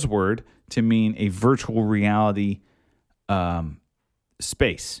a buzzword to mean a virtual reality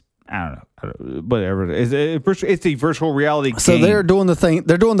space. I don't know, whatever it is. It's a virtual reality so game. they're doing the thing.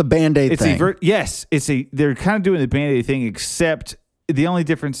 They're doing the Band-Aid It's thing. they're kind of doing the Band-Aid thing, except the only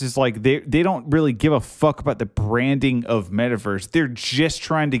difference is like they don't really give a fuck about the branding of metaverse. They're just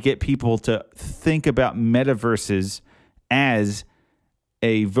trying to get people to think about metaverses as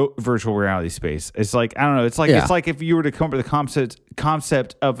a virtual reality space. It's like, I don't know. It's like Yeah. it's like if you were to come up with the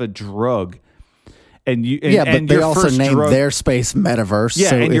concept of a drug, and you but and they your also first named drug, their space metaverse. yeah,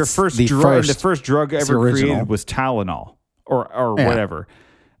 so and your it's first the drug, first, the first drug it's ever original. created was Tylenol or Yeah. whatever.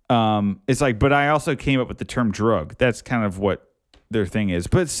 It's like, but I also came up with the term drug. That's kind of what their thing is.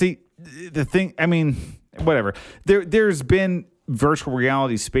 But see, the thing, I mean, whatever. There's been virtual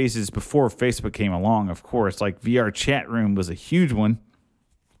reality spaces before Facebook came along. Of course, like VR chat room was a huge one.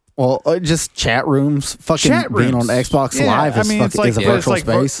 Well, just chat rooms. Fucking being on Xbox Yeah, Live is, is a virtual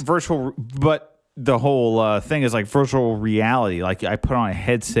space. Virtual, but the whole thing is like virtual reality. Like I put on a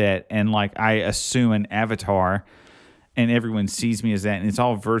headset and like I assume an avatar, and everyone sees me as that, and it's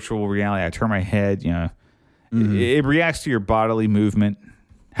all virtual reality. I turn my head, you know, it reacts to your bodily movement.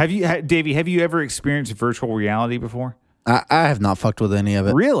 Davey? Have you ever experienced virtual reality before? I have not fucked with any of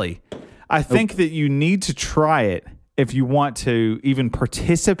it. Really? I think that you need to try it if you want to even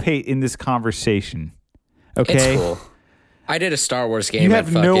participate in this conversation. Okay? It's cool. I did a Star Wars game. You at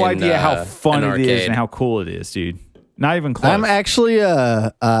have no fucking, idea how fun an it is arcade. and how cool it is, dude. Not even close. I'm actually,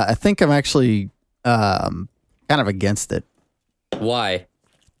 I think I'm actually kind of against it. Why?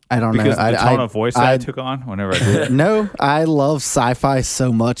 I don't because know. the tone of voice that I took on whenever I did it. No, I love sci-fi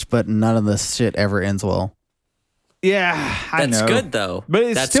so much, but none of this shit ever ends well. Yeah, I know. That's good though. But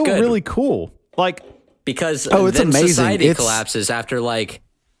it's That's still good. really cool. Like, because it's then amazing. society It's- collapses after like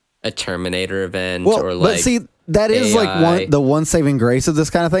a Terminator event Well, or like but see, that is AI. like the one saving grace of this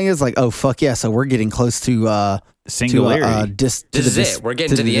kind of thing is like, oh fuck yeah, so we're getting close to singularity. This is it. We're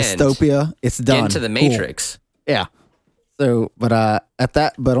getting to the end. dystopia. It's done. get into the Cool. Matrix. Yeah. So, but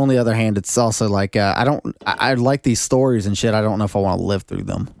but on the other hand, it's also like I like these stories and shit. I don't know if I want to live through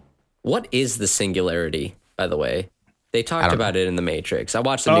them. What is the singularity, by the way? They talked about it in the Matrix. I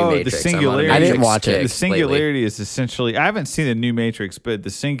watched the new Oh, the Matrix. singularity. I'm on a I didn't Matrix watch it. kick The singularity lately. is essentially, I haven't seen the new Matrix, but the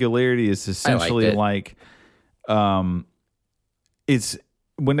singularity is essentially it. like, it's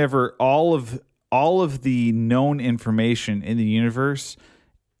whenever all of the known information in the universe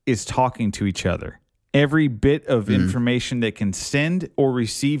is talking to each other. Every bit of information that can send or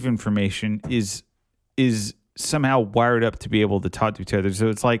receive information is somehow wired up to be able to talk to each other. So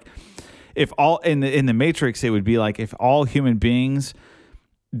it's like if all in the Matrix, it would be like if all human beings,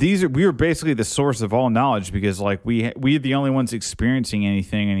 we are basically the source of all knowledge because like we're the only ones experiencing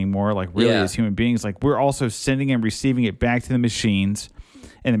anything anymore. Like really Yeah. as human beings, like we're also sending and receiving it back to the machines,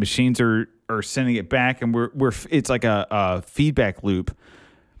 and the machines are sending it back, and we're it's like a feedback loop,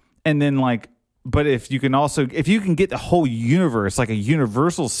 and then like. But if you can get the whole universe, like a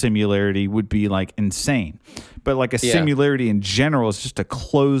universal singularity would be like insane. But like a singularity in general is just a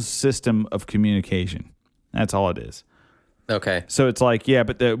closed system of communication. That's all it is. Okay. So it's like, yeah,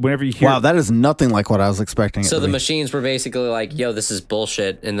 but whenever you hear, Wow, that is nothing like what I was expecting. So it to the be. machines were basically like, "Yo, this is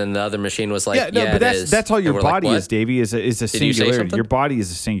bullshit," and then the other machine was like, yeah, no, "Yeah, but it is." that's all And your we're like, body "What?" is, Davey, is a you say singularity. something? Your body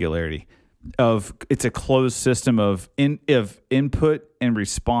is a singularity it's a closed system of input and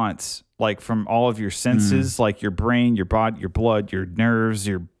response, like from all of your senses, like your brain, your body, your blood, your nerves,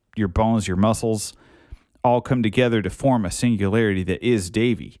 your bones, your muscles, all come together to form a singularity that is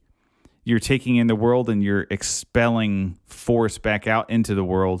Davey. You're taking in the world and you're expelling force back out into the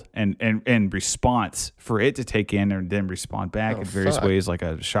world and response for it to take in and then respond back in various fuck. ways, like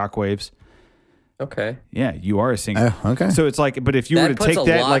shock waves. Okay. Yeah, you are a single. Oh, okay. So it's like, but if you That were to puts take a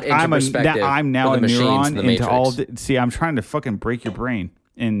that, lot like into perspective I'm now for a the machines neuron in the into all. Matrix. See, I'm trying to fucking break your brain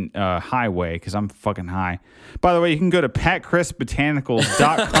in highway because I'm fucking high. By the way, you can go to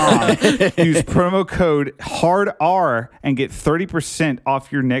patchristbotanicals.com, use promo code HARDR and get 30%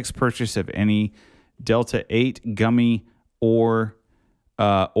 off your next purchase of any Delta 8 gummy or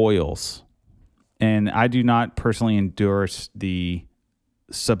oils. And I do not personally endorse the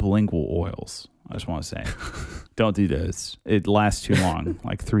sublingual oils. I just want to say, don't do those. It lasts too long,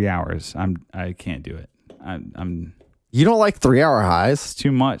 like 3 hours. I can't do it. I'm. You don't like 3-hour highs, It's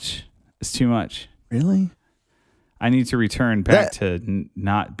too much. It's too much. really? I need to return back to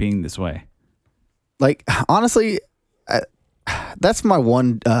not being this way. Like honestly, that's my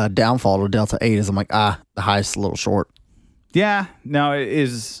one downfall to Delta 8 is I'm like the high's a little short. Yeah, no, it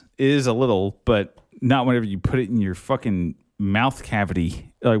is a little, but not whenever you put it in your fucking mouth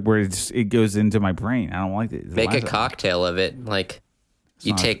cavity, like where it goes into my brain. I don't like it. Make a cocktail of it. Like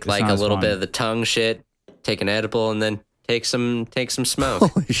you not- take it's like not a as little fun. bit of the tongue shit, take an edible, and then take some smoke.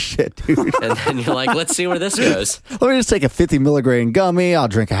 Holy shit, dude. And then you're like, let's see where this goes. Let me just take a 50 milligram gummy. I'll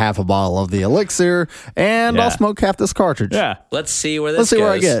drink a half a bottle of the elixir, and Yeah. I'll smoke half this cartridge. Yeah, Let's see where this Let's see goes.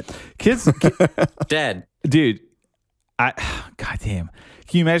 where I get. kids, Dead. dude. Goddamn.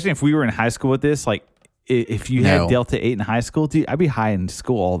 Can you imagine if we were in high school with this? Like, if you had No. Delta 8 in high school, dude, I'd be high in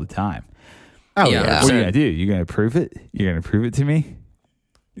school all the time. Oh Yeah. yeah. What are you gonna do? You're gonna prove it? You're gonna prove it to me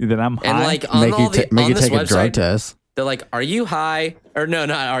that I'm high? And like on Make all you the make on you this take a drug website, test. they're like, "Are you high?" Or no,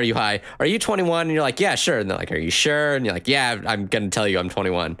 not "Are you high?" "Are you 21?" And you're like, "Yeah, sure." And they're like, "Are you sure?" And you're like, "Yeah, I'm gonna tell you I'm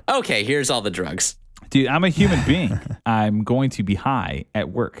 21." Okay, here's all the drugs. Dude, I'm a human being. I'm going to be high at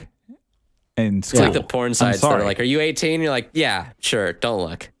work and school. It's like the porn I'm sites that are sorry. like, "Are you 18?" You're like, "Yeah, sure. Don't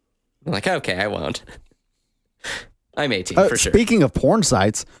look." I'm like, "Okay, I won't." I'm 18 for sure. Speaking of porn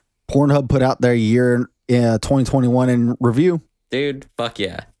sites, Pornhub put out their year 2021 in review. Dude, fuck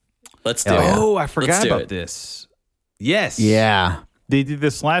yeah. Let's do Oh, it. yeah. Oh, I forgot do about it. this. Yes. Yeah. They did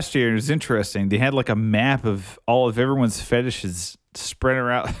this last year. It was interesting. They had like a map of all of everyone's fetishes spread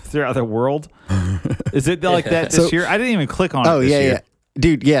around throughout the world. Is it like that this So- year? I didn't even click on Oh it this yeah, year. yeah,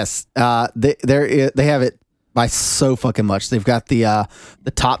 dude. Yes, they have it by so fucking much. They've got the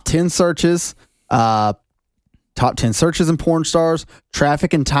top 10 searches, top 10 searches in porn stars,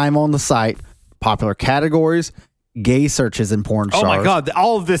 traffic and time on the site, popular categories, gay searches in porn Oh stars. my God.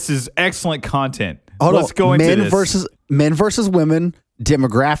 All of this is excellent content. Hold Let's on. go into men this. men versus women,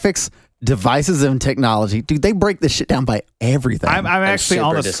 demographics, devices and technology. Dude, they break this shit down by everything. I'm actually super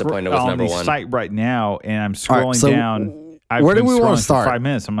on the disappointed with on number the one. site right now, and I'm All right, scrolling so down. Where do been we want scrolling to for start? 5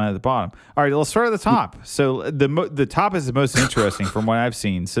 minutes. I'm at the bottom. All right, let's start at the top. So the top is the most interesting from what I've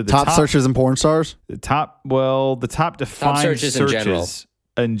seen. So the top searches and porn stars. the top defined searches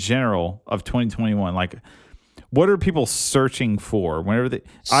in general. of 2021. Like, what are people searching for whenever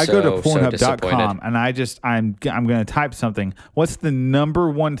I So go to Pornhub.com disappointed. and I'm going to type something. What's the number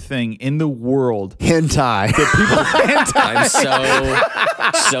one thing in the world Hentai.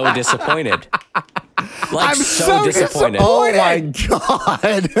 I'm so disappointed. Like, so disappointed. Oh my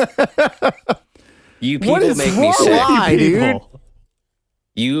god. You people What is make wrong me with sick. Why, you dude? people?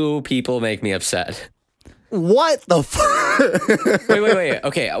 You people make me upset. What the fuck? Wait.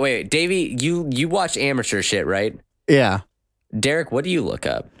 Okay, wait. Davey, you watch amateur shit, right? Yeah. Derek, what do you look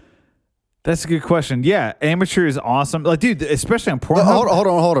up? That's a good question. Yeah, amateur is awesome. Like, dude, especially on Pornhub.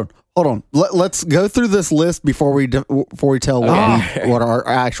 Hold on. Let's go through this list before we tell what our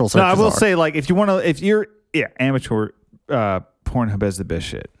actual searches No, I will are. say, like, if you're amateur, Pornhub has the best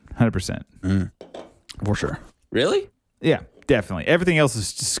shit, 100%. For sure. Really? Yeah, definitely. Everything else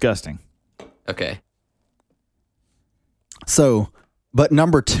is disgusting. Okay. So, but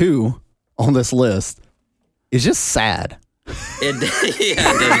number 2 on this list is just sad. It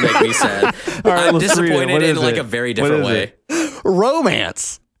does make me sad. right, I'm let's read it. disappointed What in is like it? a very What different is way. it?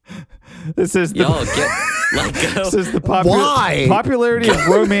 Romance. This is the Y'all let go. This is the Why? popularity of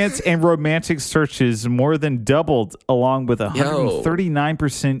romance and romantic searches more than doubled, along with a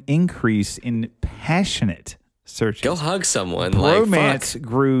 139% increase in passionate searches. Go hug someone. Romance Like, fuck.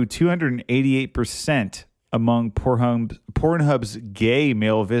 grew 288% among Pornhub's gay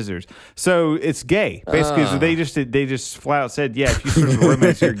male visitors. So it's gay. Basically, so they just flat out said, yeah, if you search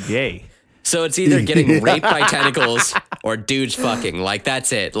romance, you're gay. So it's either getting raped by tentacles or dudes fucking. Like,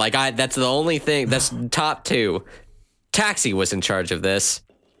 that's it. Like, that's the only thing. That's top 2. Taxi was in charge of this.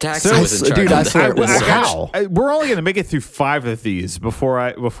 Taxi So- was in charge dude, of I this. swear, how? We're only going to make it through 5 of these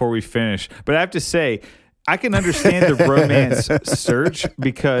before we finish. But I have to say, I can understand the romance search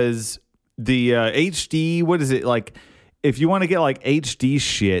because the HD, what is it like? If you want to get like HD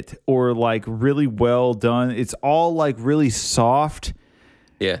shit or like really well done, it's all like really soft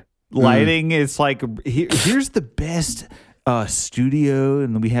Yeah. lighting. It's like here's the best studio,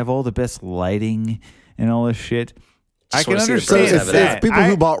 and we have all the best lighting and all this shit. I can wanna see the So understand pros it's, of that. it's people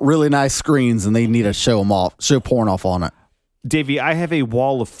who bought really nice screens and they need to show porn off on it. Davey, I have a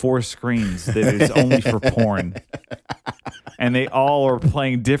wall of 4 screens that is only for porn. And they all are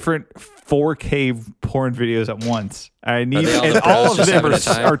playing different 4K porn videos at once. I need, they all and the all pros of just them having a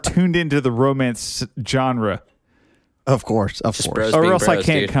time? are tuned into the romance genre, Of course. bros. or being else I bros,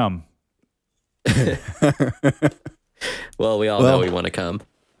 can't dude. come. Well, we all know we want to come.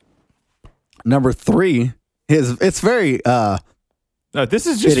 Number 3 is it's very No, this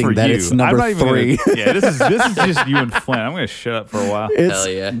is just Fitting for that you. it's number I'm not even 3. yeah, this is just you and Flint. I'm going to shut up for a while. it's Hell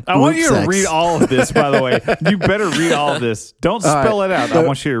yeah. I want group you to sex. read all of this, by the way. You better read all of this. Don't spell it out. I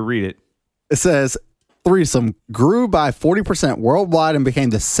want you to read it. It says threesome grew by 40% worldwide and became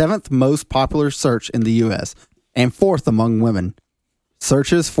the 7th most popular search in the US and 4th among women.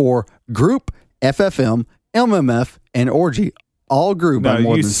 Searches for group, FFM, MMF, and orgy all grew by No,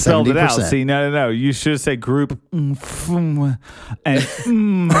 more you than spelled 70%. it out. See, no. You should say group. And no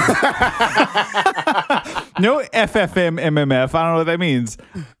FFM MMF. I don't know what that means.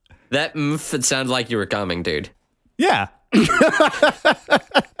 That it sounded like you were coming, dude. Yeah.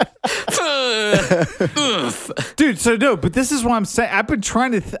 Dude, so no, but this is what I'm saying. I've been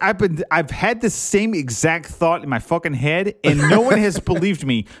trying to. I've had the same exact thought in my fucking head, and no one has believed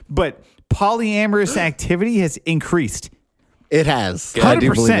me. But polyamorous activity has increased. It has. I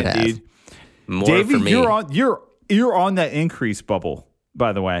do believe it 100%, has. dude. More Davey, for me. you're on that increase bubble.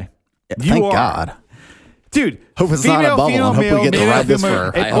 By the way, you Thank are. God. Dude, Hope it's not a bubble, and hope we get to ride this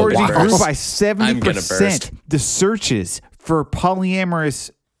for and I hope it orgy grew bursts. by I'm gonna 70%. burst. The searches for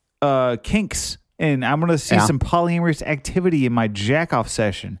polyamorous kinks, and I'm gonna see Yeah. some polyamorous activity in my jack off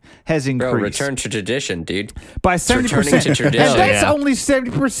session has increased Bro, return to tradition, dude. by It's returning 70%. to And tradition. that's Yeah. only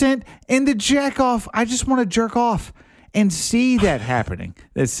 70%. In the jack off, I just want to jerk off and see that happening.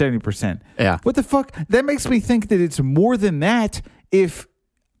 That's 70%. Yeah. What the fuck? That makes me think that it's more than that if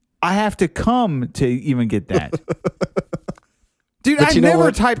I have to come to even get that. Dude, But I you know never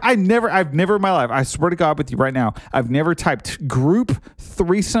what? typed. I've never in my life. I swear to God, with you right now, I've never typed group,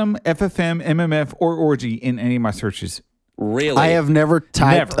 threesome, FFM, MMF, or orgy in any of my searches. Really? I have never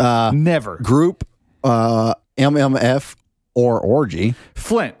typed Never. group, MMF, or orgy.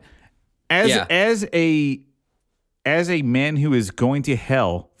 Flint, as Yeah. as a man who is going to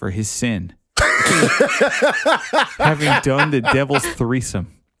hell for his sin, having done the devil's threesome,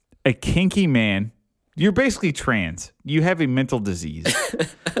 a kinky man You're basically trans. You have a mental disease.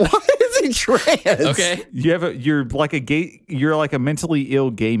 Why is he trans? Okay. You're like a mentally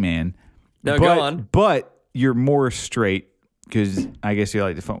ill gay man. No, go on. But you're more straight because I guess you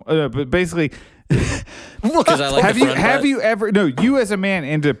like the phone. But basically, Because I like you as a man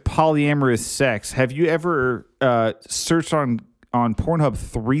into polyamorous sex, have you ever searched on Pornhub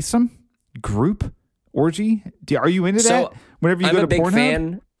threesome group orgy? Are you into that? Whenever you go to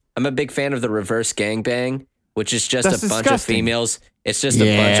Pornhub? I'm a big fan of the reverse gangbang, which is just That's a bunch of disgusting. females. It's just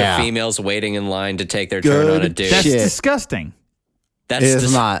a bunch of females waiting in line to take their turn on a dude. That's Shit. disgusting. That's It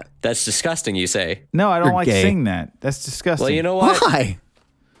is not. That's disgusting, you say. No, I don't You're like gay. seeing that. That's disgusting. Well, you know what? Why?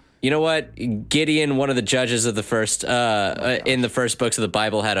 You know what? Gideon, one of the judges of the first in the first books of the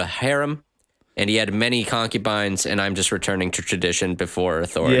Bible, had a harem, and he had many concubines. And I'm just returning to tradition before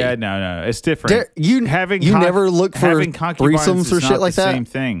authority. Yeah, no, it's different. You never look for having concubines threesomes is or not shit like the that? Same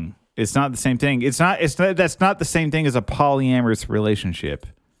thing. It's not the same thing. It's not. That's not the same thing as a polyamorous relationship.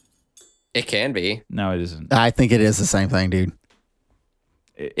 It can be. No, it isn't. I think it is the same thing, dude.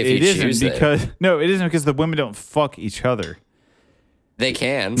 If It you isn't choose it. because it isn't because the women don't fuck each other. They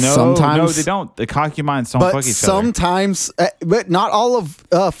can. No, Sometimes- they don't. The concubines don't But fuck each other. sometimes, but not all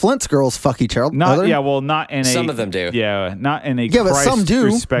of Flint's girls fuck each other. Not not in a. Some of them do. Yeah, not in a. Yeah, but some do,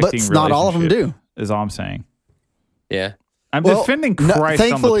 Christ-respecting but not all of them relationship, do. Is all I'm saying. Yeah. I'm Well, defending no, Christ on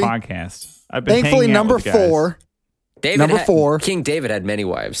the thankfully- podcast. I've been Thankfully, hanging out number with guys. 4. David Number 4. King David had many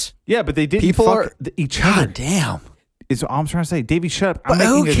wives. Yeah, but they didn't People fuck are each other. God damn. Is all I'm trying to say. Davey, shut up. I'm But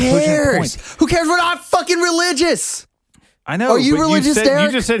who making a cogent cares? point. Who cares? We're not fucking religious. I know. Are you but religious, you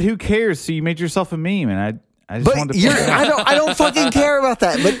Derek? just said who cares, so you made yourself a meme, and I just But wanted to point it out. I don't fucking care about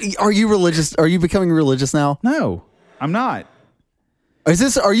that. But are you religious? Are you becoming religious now? No, I'm not. Are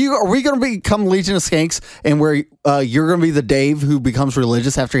we going to become Legion of Skanks and where you're going to be the Dave who becomes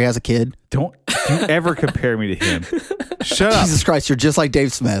religious after he has a kid? Don't you ever compare me to him. Shut up, Jesus Christ, you're just like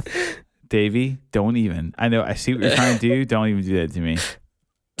Dave Smith. Davey. Don't even. I know. I see what you're trying to do. Don't even do that to me.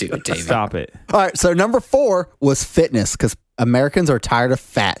 Dude, David. Stop it. All right, so number 4 was fitness because Americans are tired of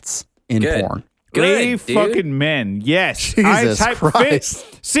fats in Good. porn. Good, Lady dude. fucking men. Yes. Jesus I type Christ.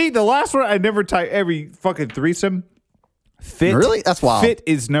 fit. See, the last one I never type every fucking threesome. Fit. Really? That's wild. Fit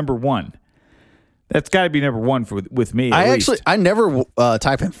is number 1. That's got to be number 1 with me. I never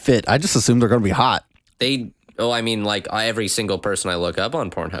type in fit. I just assume they're going to be hot. Like every single person I look up on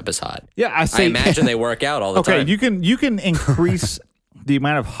Pornhub is hot. Yeah, I I say. imagine they work out all the Okay, time. you can increase the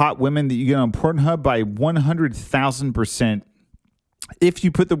amount of hot women that you get on Pornhub by 100,000% if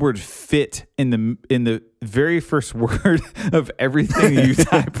you put the word "fit" in the very first word of everything you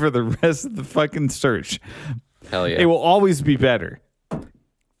type for the rest of the fucking search. Hell yeah. It will always be better.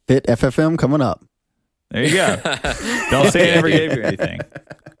 Fit FFM coming up. There you go. Don't say I never gave you anything.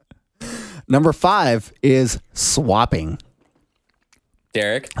 Number 5 is swapping.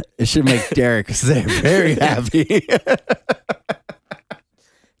 Derek. It should make Derek very happy.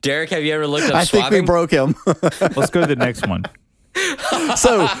 Derek, have you ever looked up I think we swapping? broke him. Let's go to the next one.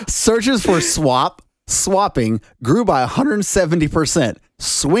 So searches for swapping grew by 170%.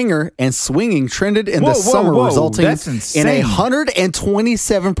 Swinger and swinging trended in the Whoa, summer, whoa, resulting that's in insane. a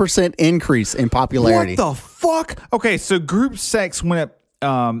 127% increase in popularity. What the fuck? Okay, so group sex went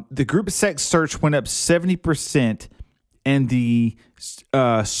up. The group sex search went up 70%, and the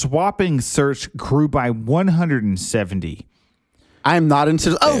swapping search grew by 170. I am not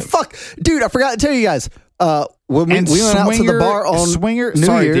into. Oh fuck, dude! I forgot to tell you guys. When we went out to the bar on New Year's,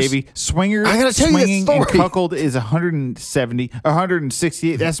 Davey. Swinger, I gotta tell you this swinging, story. and cuckold is 170,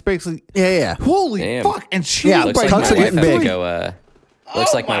 168. That's basically Yeah. holy Damn. fuck. And she Yeah, was Looks like like my Cunts are wife getting has to big. go.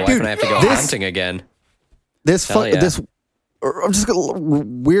 Looks like my wife Dude, and I have to go this- hunting again. This Hell yeah. I'm just gonna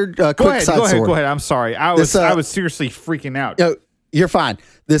weird quick Go ahead, side go ahead, story. go ahead. I'm sorry. I This, was seriously freaking out. No, you're fine.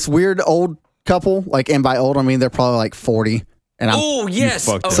 This weird old couple, and by old I mean they're probably like 40, and I'm Oh yes.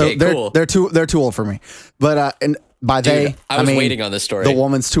 fucked up. so Okay, they're cool. they're too old for me. But and by Dude, they I was mean waiting on this story. the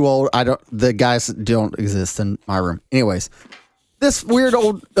woman's too old. The guys don't exist in my room. Anyways, this weird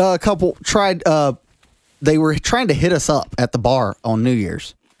old couple tried. They were trying to hit us up at the bar on New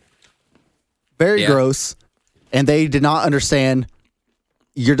Year's. Very Yeah. gross, and they did not understand.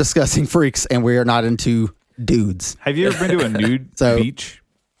 You're discussing freaks, and we are not into dudes. Have you ever been to a nude So- beach?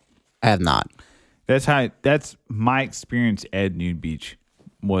 I have not. That's my experience at nude beach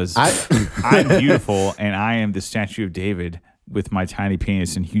was I- I'm beautiful and I am the statue of David with my tiny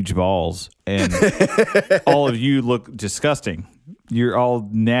penis and huge balls, and all of you look disgusting. You're all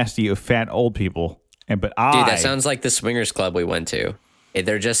nasty, fat old people. But Dude, that sounds like the swingers club we went to.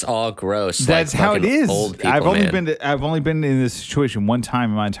 They're just all gross. that's like how it fucking is. Old people, I've only man. been in this situation one time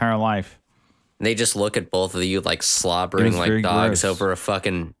in my entire life. And they just look at both of you like slobbering like very dogs gross. over a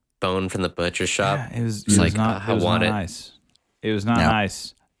fucking bone from the butcher shop. Yeah, it was It's like, not. I It was want not it. nice. It was not No.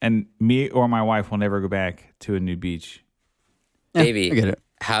 nice. And me or my wife will never go back to a new beach. Yeah, Davey, I get it.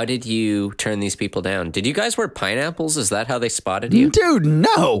 how did you turn these people down? Did you guys wear pineapples? Is that how they spotted you? Dude,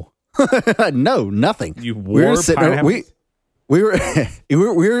 no. No, nothing. You we were wore sitting there, pineapples? we were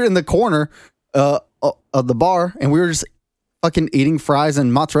we were in the corner of the bar, and we were just fucking eating fries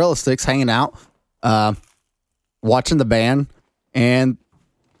and mozzarella sticks, hanging out, watching the band, and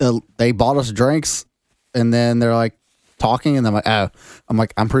they bought us drinks, and then they're like talking, and I'm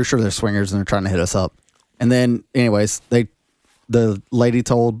like, I'm pretty sure they're swingers and they're trying to hit us up. And then, anyways, the lady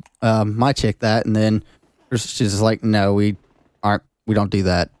told my chick that, and then she's just like, no, we don't do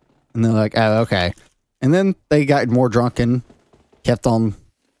that. And they're like, oh, okay. And then they got more drunk and kept on,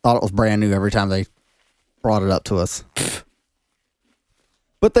 thought it was brand new every time they brought it up to us.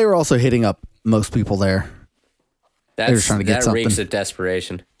 But they were also hitting up most people there. That's, trying to get that reeks something. of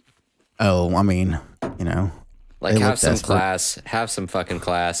desperation. Oh, I mean, you know. Like, They have look some desperate. class. Have some fucking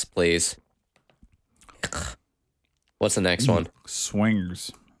class, please. What's the next one?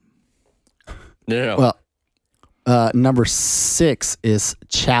 Swingers. No. Well, number 6 is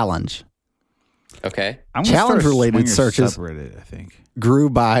challenge. Okay. I'm gonna start a Challenge-related swingers searches. subreddit, I think. Grew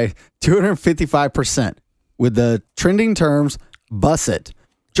by 255% with the trending terms "buss it,"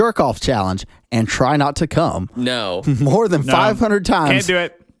 "jerk off challenge," and "try not to come." No. More than No. 500 times Can't do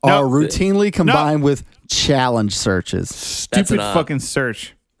it. are Nope. routinely combined with challenge searches. Stupid an op. fucking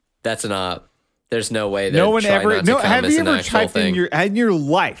search. That's an op. There's no way that No one try ever. not to No, come have is you an ever actual typed thing. in your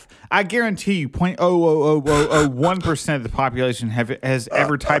life? I guarantee you, 0.00001% of the population has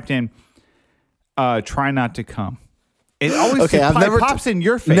ever typed in, "try not to come." It always Okay, I've never pops in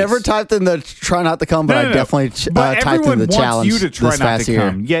your face. Never typed in the "try not to come," but No, I no, no. definitely But typed in everyone the wants challenge you to try this not past to year.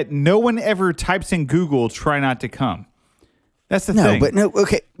 come. Yet no one ever types in Google "try not to come." That's the No, thing. but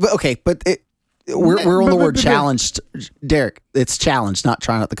we're on the word challenged, Derek. It's challenged, not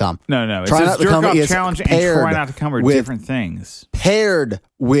try not to come. no. It Try says not to jerk come off is challenge and paired try not to come are with- different things. Paired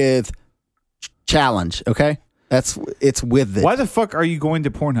with challenge. Okay, it's with it Why the fuck are you going to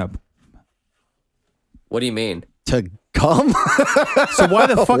Pornhub? What do you mean? to come. So why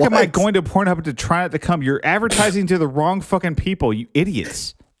the fuck am I What? going to Pornhub to try not to come? You're advertising to the wrong fucking people, you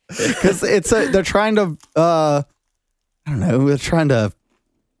idiots. Because they're trying to I don't know, they're trying to Are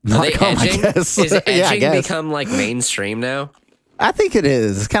not they come, edging? I guess. Is Yeah, I edging guess. become like mainstream now? I think it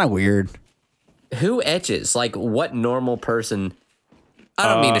is. It's kind of weird. Who edges? Like, what normal person? I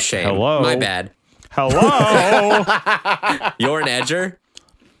don't mean to shame. hello? My bad. Hello? You're an edger?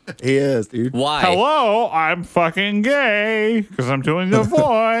 He is, dude. Why? Hello? I'm fucking gay because I'm doing the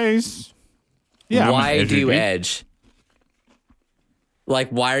voice. Yeah. I'm an Why do you edgy. edge? Like,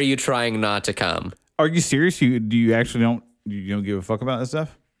 why are you trying not to come? Are you serious? Do you actually don't give a fuck about that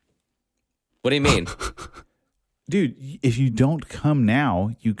stuff? What do you mean? Dude, if you don't come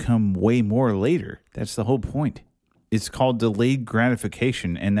now, you come way more later. That's the whole point. It's called delayed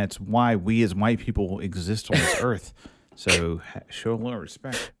gratification, and that's why we as white people exist on this earth. So show a little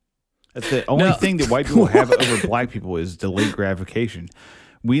respect. That's the only thing that white people have over black people is delayed gratification.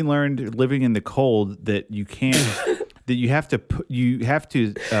 We learned living in the cold that you can't, that you have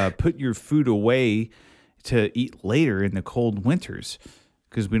to put your food away to eat later in the cold winters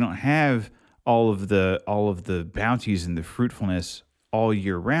because we don't have all of the bounties and the fruitfulness all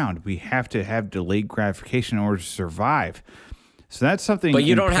year round. We have to have delayed gratification in order to survive. So that's something. But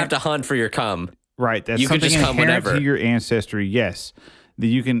you don't have to hunt for your cum. Right. That's You can something just come inherent whenever. to your ancestry. Yes, that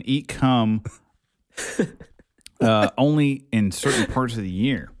you can eat cum only in certain parts of the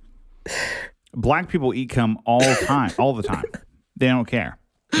year. Black people eat cum all the time. They don't care.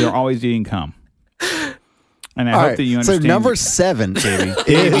 They're always eating cum. And I All hope right. that you So understand. number 7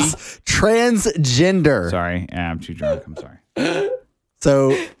 is transgender. Sorry, I'm too drunk. I'm sorry.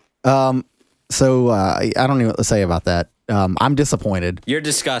 So, I don't know what to say about that. I'm disappointed. You're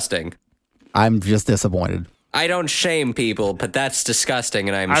disgusting. I'm just disappointed. I don't shame people, but that's disgusting,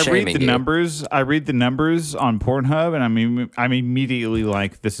 and I'm I shaming read the you. numbers. I read the numbers on Pornhub, and I'm immediately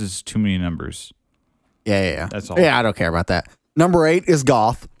like, this is too many numbers. Yeah. That's all. Yeah, I don't care about that. Number 8 is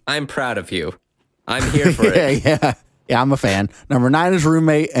goth. I'm proud of you. I'm here for it. Yeah, I'm a fan. Number 9 is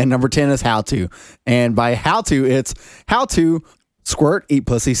roommate, and number 10 is how to. And by how to, it's how to squirt, eat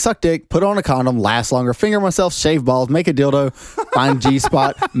pussy, suck dick, put on a condom, last longer, finger myself, shave balls, make a dildo, find G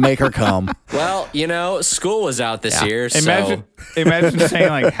spot, make her come. Well, school was out this year, so Imagine saying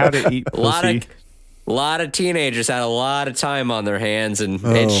like how to eat a pussy. lot of teenagers had a lot of time on their hands, and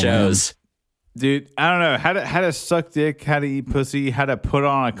Oh, it shows. Dude, I don't know how to suck dick, how to eat pussy, how to put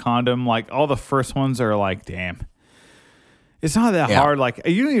on a condom. Like all the first ones are like, damn, it's not that hard. Like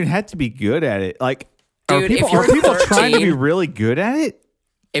you don't even have to be good at it. Like, Dude, are people trying to be really good at it?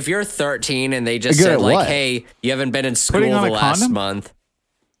 If you're 13 and they just Good said at like, what? "Hey, you haven't been in school Putting on the a last condom? month.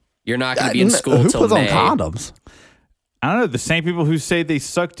 You're not going to be in school Who till puts May." on condoms? I don't know. The same people who say they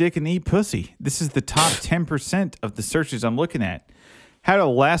suck dick and eat pussy. This is the top 10% of the searches I'm looking at. How to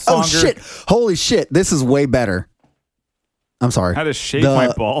last Oh longer. shit! Holy shit! This is way better. I'm sorry. How to shave The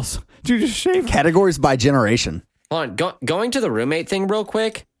my balls. Dude, just shave. categories by generation. Hold on, going to the roommate thing real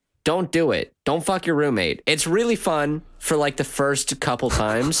quick. Don't do it. Don't fuck your roommate. It's really fun for like the first couple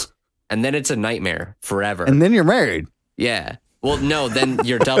times, and then it's a nightmare forever. And then you're married. Yeah. Well, no, then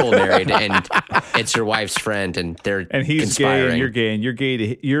you're double married, and it's your wife's friend, and they're And he's conspiring. gay, and you're gay,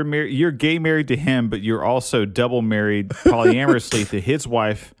 and you're gay married to him, but you're also double married polyamorously to his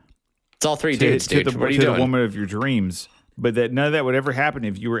wife, It's all three to, dudes, to dude. the, What are you to doing? the woman of your dreams. But that none of that would ever happen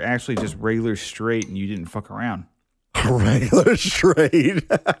if you were actually just regular straight and you didn't fuck around. Regular straight.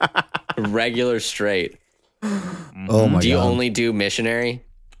 Regular straight. Oh my Do you god. only do missionary?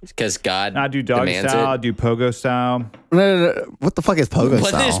 Because God I do doggy demands style, I it. do pogo style. No. What the fuck is pogo What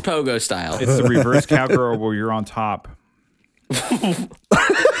style? is pogo style? It's the reverse cowgirl where you're on top.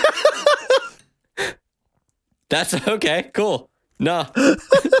 That's okay. Cool. No,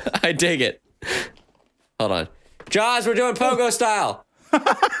 I dig it. Hold on, Jaws. We're doing pogo style. All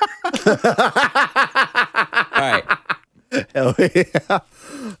right. Hell yeah.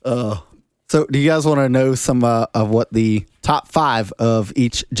 So, do you guys want to know some of what the top 5 of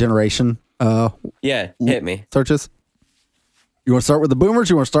each generation Yeah, hit me. searches? You want to start with the boomers?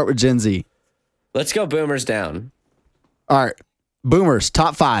 Or you want to start with Gen Z? Let's go boomers down. All right, boomers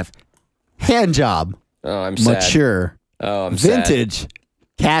top 5: hand job, Oh, I'm sad. mature, Oh, I'm sad. vintage,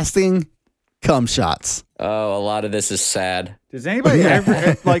 casting, cum shots. Oh, a lot of this is sad. Does anybody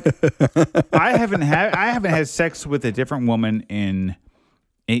ever like? I haven't had sex with a different woman in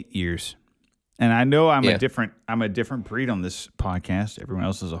 8 years, and I know I'm Yeah. a different breed on this podcast. Everyone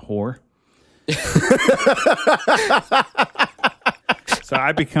else is a whore, so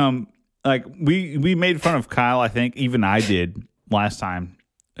I become like we made fun of Kyle. I think even I did last time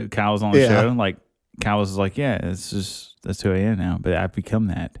Kyle was on the Yeah. show. Like Kyle was like, "Yeah, that's who I am now." But I've become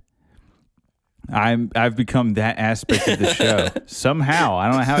that. I've become that aspect of the show somehow. I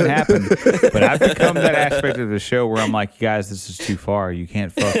don't know how it happened, but I've become that aspect of the show where I'm like, guys, this is too far. You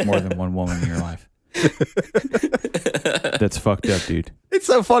can't fuck more than one woman in your life. That's fucked up, dude. It's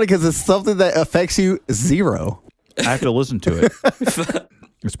so funny because it's something that affects you zero. I have to listen to it.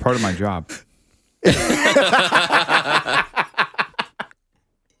 It's part of my job.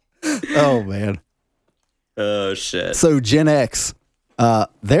 Oh man. Oh shit. So Gen X,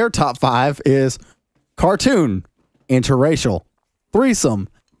 their top 5 is cartoon, interracial, threesome,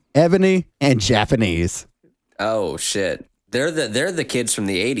 ebony, and Japanese. Oh shit. They're the kids from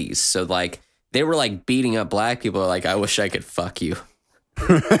the 80s. So like they were like beating up black people like I wish I could fuck you.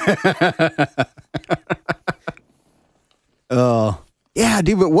 Yeah,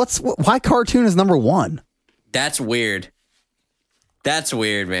 dude, but why cartoon is number 1? That's weird. That's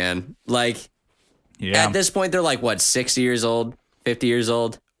weird, man. Like Yeah. at this point they're like what, 60 years old, 50 years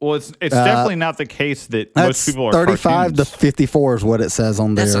old? Well, it's definitely not the case that most That's people are 35 to cartoons. 54 is what it says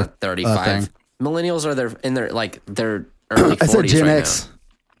on their That's not 35. thing. Millennials are in their like their early 40s I said Gen right X. now.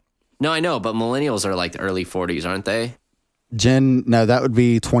 No, I know, but millennials are like the early 40s, aren't they? No, that would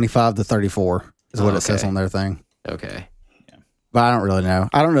be 25 to 34 is what it says okay. on their thing. Okay. But I don't really know.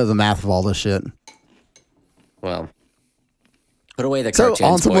 I don't know the math of all this shit. Well, put away the So cartoons,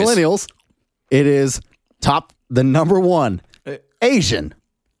 on to boys. millennials. It is the number 1, Asian.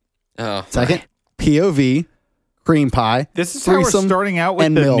 Oh, Second, POV, cream pie. This is how we're threesome, starting out with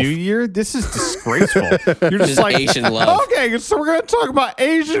and the MILF. new year. This is disgraceful. You're just Just like Asian love. Okay, so we're gonna talk about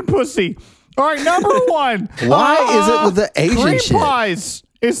Asian pussy. All right, number 1. Why is it with the Asian cream shit? pies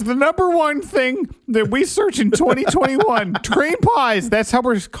is the number 1 thing that we search in 2021. Cream pies. That's how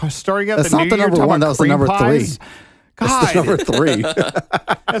we're starting out That's the not new the year. number talking 1. about That was the cream number 3. pies. That's God, the number 3.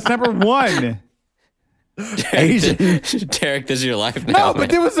 that's number 1. Asian. Derek, this is your life now. No, but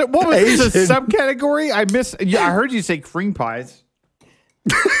there was what was this, a subcategory? I missed. Yeah, I heard you say cream pies.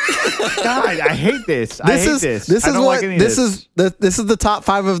 God, I hate this. I hate this. This I is don't what like any of this is. This is the top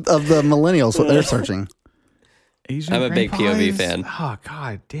 5 of the millennials. What they're searching. Asian I'm a cream big POV pies? fan. Oh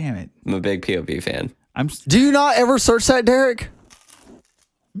God, damn it! I'm a big POV fan. Do you not ever search that, Derek?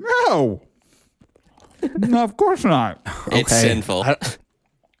 No, of course not. It's Okay. sinful.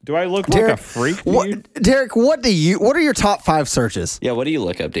 Do I look like a freak, dude? Derek, what are your top 5 searches? Yeah, what do you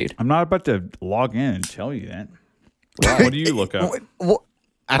look up, dude? I'm not about to log in and tell you that. What do you look up?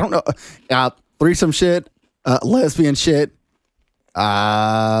 I don't know. Threesome shit, lesbian shit.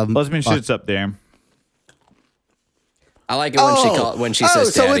 Lesbian shit's up there. I like it when she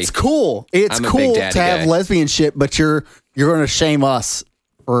says so daddy. it's cool. It's I'm a cool big to daddy have guy. lesbian shit, but you're going to shame us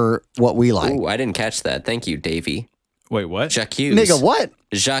for what we like. Ooh, I didn't catch that. Thank you, Davey. Wait, what? Jacques Hughes. Nigga, what?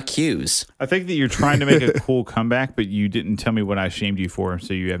 Jacques Hughes. I think that you're trying to make a cool comeback, but you didn't tell me what I shamed you for,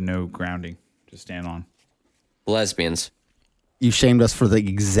 so you have no grounding to stand on. Lesbians. You shamed us for the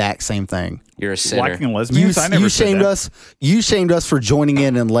exact same thing. You're a sinner. Liking lesbians? I never said shamed that. us. You shamed us for joining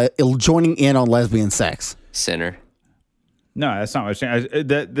in on lesbian sex. Sinner. No, that's not what I'm saying.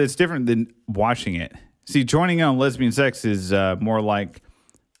 That's different than watching it. See, joining in on lesbian sex is more like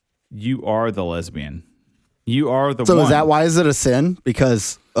you are the lesbian. You are the So one. is that why is it a sin?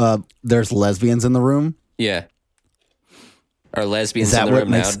 Because there's lesbians in the room? Yeah. Are lesbians Is that in the what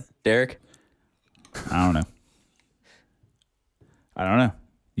room makes- now, Derek? I don't know.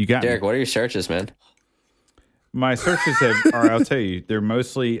 You got Derek, me. what are your searches, man? My searches I'll tell you, they're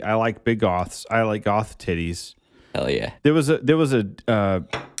mostly, I like big goths. I like goth titties. Hell yeah. There was a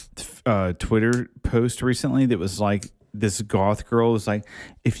Twitter post recently that was like, this goth girl was like,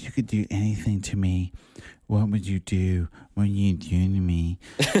 if you could do anything to me, what would you do? What would you do to me?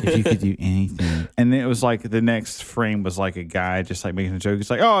 If you could do anything. And then it was like the next frame was like a guy just like making a joke. It's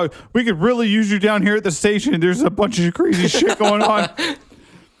like, oh, we could really use you down here at the station. There's a bunch of crazy shit going on.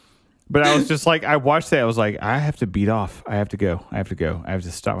 But I was just like, I watched that. I was like, I have to beat off. I have to go. I have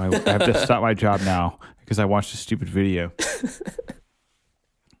to stop my job now because I watched a stupid video.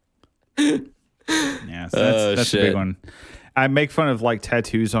 Yeah, so that's a big shit. one. I make fun of like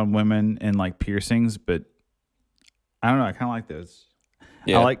tattoos on women and like piercings, but I don't know. I kind of like those.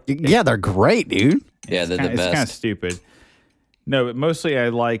 Yeah. I like. Yeah, they're great, dude. Yeah, they're the It's kind of best. stupid. No, but mostly I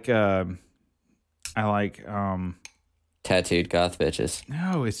like. Tattooed goth bitches.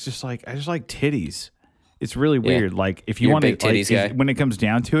 No, it's just like I just like titties. It's really Yeah. weird. Like if you You're a want to, big titties guy? when it comes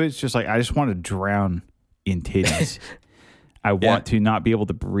down to it, it's just like I just want to drown in titties. I want to not be able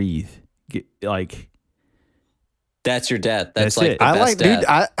to breathe. That's your death. That's That's like it. the I best like, death.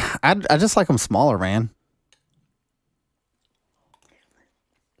 dude. I just like them smaller, man.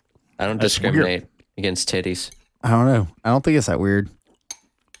 I don't That's discriminate against titties. I don't know. I don't think it's that weird.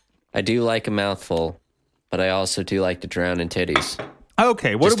 I do like a mouthful, but I also do like to drown in titties.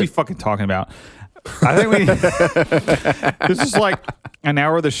 Okay, what Just are we fucking talking about? I think we. This is like an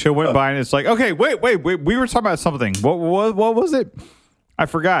hour of the show went by, and it's like, okay, wait. We were talking about something. What was it? I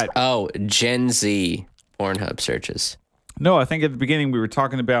forgot. Oh, Gen Z Pornhub searches. No, I think at the beginning we were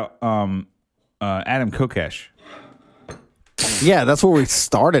talking about Adam Kokesh. Yeah, that's where we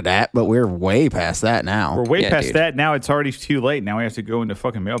started at, but we're way past that now. We're way Yeah, past dude. that. Now it's already too late. Now we have to go into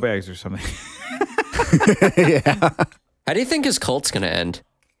fucking mailbags or something. How do you think his cult's gonna end?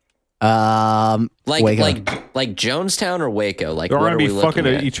 Waco. Like Jonestown or Waco? Like They're what going are to we be looking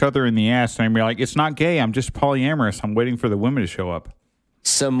fucking at? each other in the ass, and I'm like, it's not gay. I'm just polyamorous. I'm waiting for the women to show up.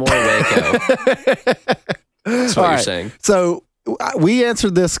 Some more Waco. That's what All you're right. saying. So we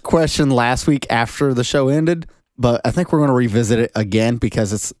answered this question last week after the show ended, but I think we're going to revisit it again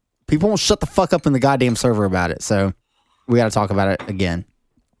because it's people won't shut the fuck up in the goddamn server about it. So we got to talk about it again.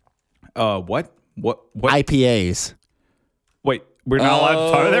 What? IPAs. Wait, we're not allowed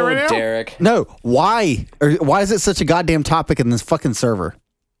to talk about that right now? Derek. No, why? Or why is it such a goddamn topic in this fucking server?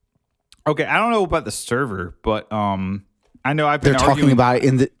 Okay, I don't know about the server, but I know I've They're been talking arguing about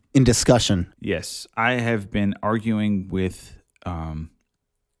it in discussion. Yes, I have been arguing with, well,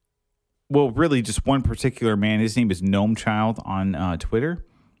 really just one particular man. His name is Gnome Child on Twitter.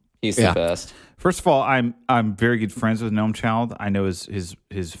 He's Yeah. the best. First of all, I'm very good friends with Gnome Child. I know his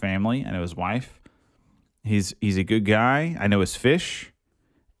family. I know his wife. He's a good guy. I know his fish,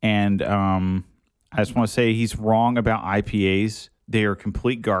 and I just want to say he's wrong about IPAs. They are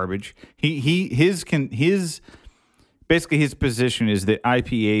complete garbage. His basically his position is that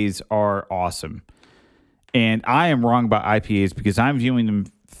IPAs are awesome. And I am wrong about IPAs because I'm viewing them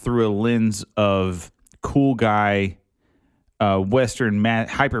through a lens of cool guy, Western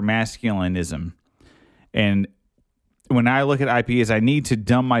hyper-masculinism. And when I look at IPAs, I need to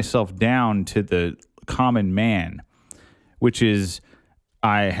dumb myself down to the common man, which is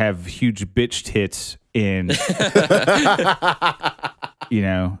I have huge bitch tits and,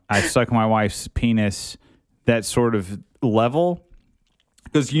 I suck my wife's penis, that sort of level.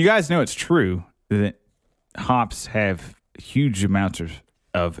 Because you guys know it's true that hops have huge amounts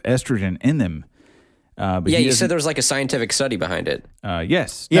of estrogen in them. But Yeah, he you said doesn't- there was like a scientific study behind it.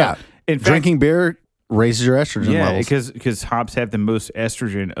 yes. Yeah. In fact, Drinking beer raises your estrogen yeah, levels. because hops have the most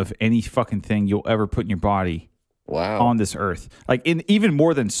estrogen of any fucking thing you'll ever put in your body Wow. on this earth. Like even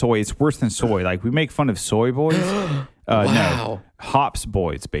more than soy, it's worse than soy. Like we make fun of soy boys. Wow. No, hops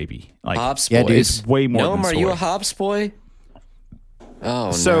boys, baby. Like Hops Yeah, boys. dude. it's way more. Gnome, than are you soy. a hops boy?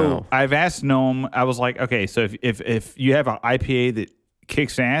 Oh So no. I've asked Gnome. I was like, okay, so if you have an IPA that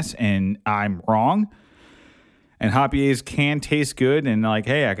kicks ass and I'm wrong, and IPAs can taste good, and like,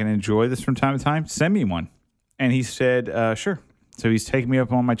 hey, I can enjoy this from time to time, send me one. And he said, sure. So he's taking me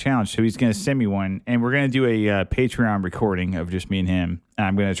up on my challenge. So he's going to send me one, and we're going to do a Patreon recording of just me and him. And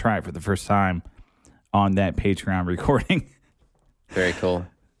I'm going to try it for the first time on that Patreon recording. Very cool.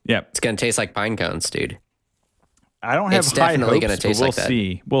 Yep. It's gonna taste like pine cones, dude. I don't have It's high definitely hopes, gonna but taste we'll like that.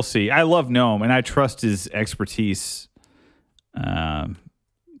 see. We'll see. I love Gnome, and I trust his expertise. Yeah,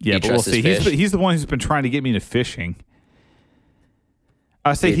 You but we'll trust his see. fish? He's the one who's been trying to get me into fishing.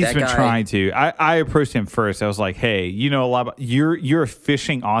 I say Dude, he's that been guy- trying to. I approached him first. I was like, "Hey, you know a lot about you're a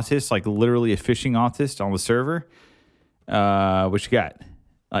fishing autist, like literally a fishing autist on the server. What you got?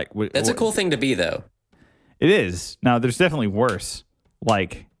 Like, That's a cool thing to be, though. It is. Now, there's definitely worse.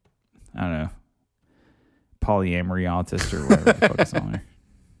 Like, I don't know, polyamory autist or whatever the fuck is on there.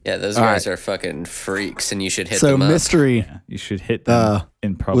 Yeah, those All guys right. are fucking freaks, and you should hit So them up. Mystery Yeah, you should hit them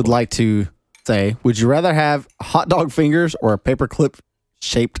in public. would like to say, would you rather have hot dog fingers or a paperclip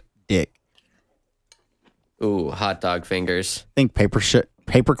shaped dick? Ooh, hot dog fingers. I think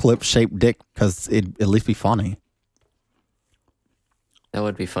paperclip shaped dick because it'd at least be funny. That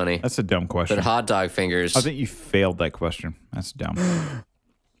would be funny. That's a dumb question. But hot dog fingers. I think you failed that question. That's dumb.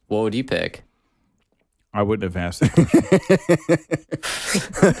 What would you pick? I wouldn't have asked that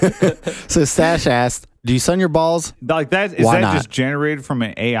question. So Stash asked, do you sun your balls? Like that is Why that not? just generated from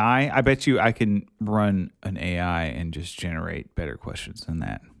an AI? I bet you I can run an AI and just generate better questions than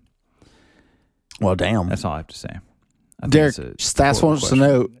that. Well, damn. That's all I have to say. I think Derek, it's a Stash important wants to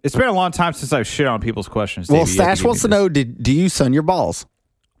question. know. It's been a long time since I've shit on people's questions. Well, Davey. You have Stash give wants me to this. know, do you sun your balls?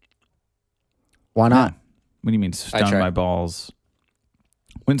 Why not? What do you mean stun try. my balls?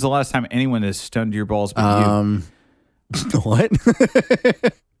 When's the last time anyone has stunned your balls but What? you?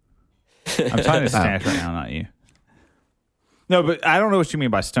 I'm talking to Stash right now, not you. No, but I don't know what you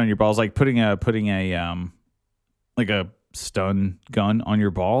mean by stun your balls. Like putting a like a stun gun on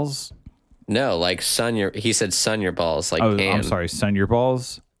your balls. No, like he said sun your balls. Like Oh, can. I'm sorry, stun your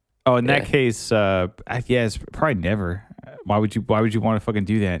balls. Oh, in that Yeah. case, it's probably never. Why would you want to fucking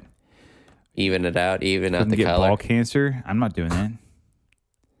do that? Even it out, even out Couldn't the get color. ball cancer? I'm not doing that.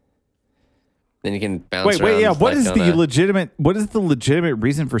 Then you can bounce Wait, around. yeah. What like is on the a- legitimate? What is the legitimate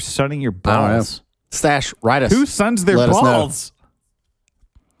reason for sunning your I don't know. balls? Stash, write us. Who suns their Let us know. balls?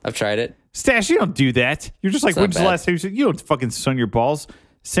 I've tried it. Stash, you don't do that. You're just like, It's not when's the bad. last time you don't fucking sun your balls?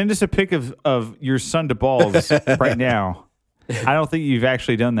 Send us a pic of your sun to balls right now. I don't think you've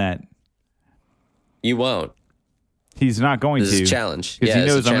actually done that. You won't. He's not going This to. is a challenge. Because Yeah, he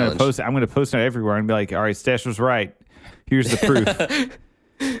it's a knows I'm going to challenge. post it. I'm going to post it everywhere and be like, all right, Stash was right. Here's the proof.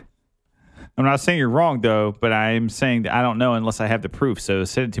 I'm not saying you're wrong, though, but I'm saying that I don't know unless I have the proof. So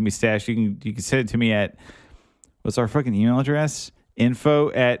send it to me, Stash. You can send it to me at, what's our fucking email address?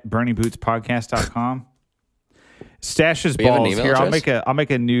 info@burningbootspodcast.com. Stash's We have an balls. email Here, address? I'll make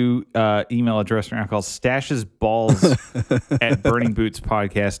a new email address right now called Stash's balls at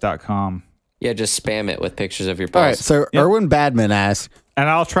burningbootspodcast.com. Yeah, just spam it with pictures of your All balls. right. So Erwin Badman asks, And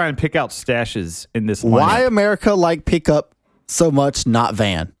I'll try and pick out Stashes in this lineup. why America like pickup so much, not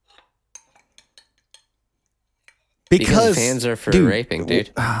van? because fans are for dude, raping, dude.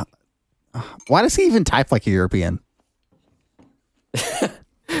 Why does he even type like a European? He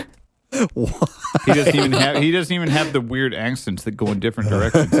doesn't even have the weird accents that go in different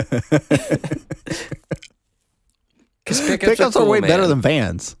directions. Because Pickups are way better than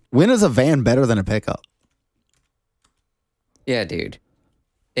vans. When is a van better than a pickup? Yeah, dude.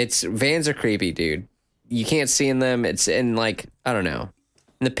 Vans are creepy, dude. You can't see in them. It's in like, I don't know.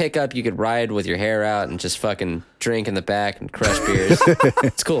 In the pickup, you could ride with your hair out and just fucking drink in the back and crush beers.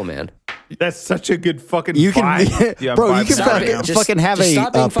 It's cool, man. That's such a good fucking You can, vibe. Yeah, I'm bro. You vibing can Stop right it. now. Just- fucking have just a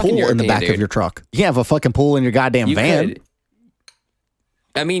stop being pool fucking in the European, back dude. of your truck. You can't have a fucking pool in your goddamn You van. could.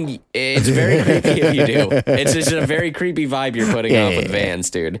 I mean, it's very creepy if you do. It's just a very creepy vibe you're putting off with vans,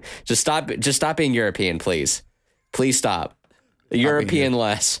 dude. Just stop being European, please. Please stop. European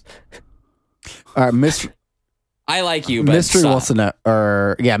less. All right, I like you, but Mystery stop. wants to know,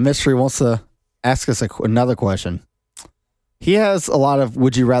 Mystery wants to ask us another question. He has a lot of.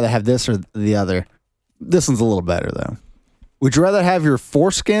 Would you rather have this or the other? This one's a little better though. Would you rather have your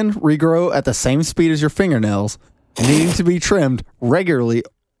foreskin regrow at the same speed as your fingernails, needing to be trimmed regularly,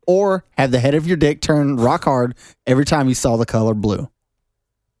 or have the head of your dick turn rock hard every time you saw the color blue?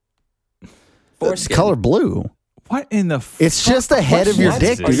 Foreskin. Color blue. What in the It's just the head of your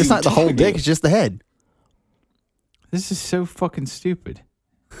dick, dude. This? It's not the whole dick. It's just the head. This is so fucking stupid.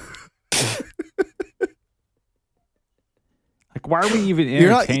 Like, why are we even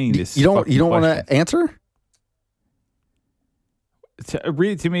entertaining this? You don't want question? to answer?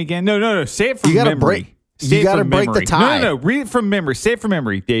 Read it to me again. No. Say it from You gotta memory. break the tie. No. Read it from memory. Say it from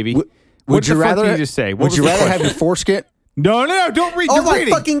memory, Davey. Would What you the fuck rather? did you just say? What Would was you the rather have question? your foreskin? No. Don't read. Oh You're my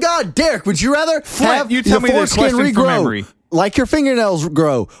reading. fucking god, Derek! Would you rather have you tell the me the foreskin question from memory. regrow like your fingernails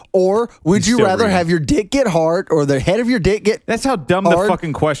grow, or would You're you still rather reading. have your dick get hard or the head of your dick get? That's how dumb the hard?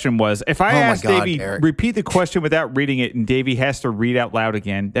 fucking question was. If I Oh my ask God, Davey, Derek. repeat the question without reading it, and Davey has to read out loud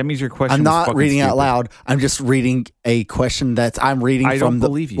again, that means your question I'm was not fucking reading out stupid. loud. I'm just reading a question I'm reading I don't from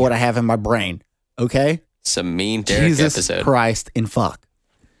believe you. what I have in my brain. Okay, Some mean Derek Jesus episode. Christ and fuck.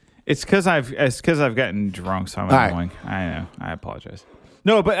 It's because I've gotten drunk, so I'm All right. annoying. I know. I apologize.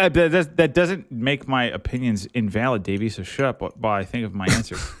 No, but that doesn't make my opinions invalid, Davey. So shut up while I think of my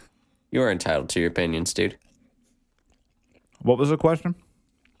answer. You are entitled to your opinions, dude. What was the question?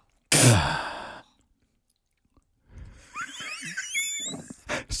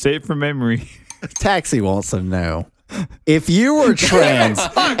 Say it from memory. Taxi wants to know. If you were trans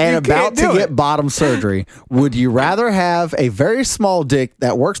and about to do get bottom surgery, would you rather have a very small dick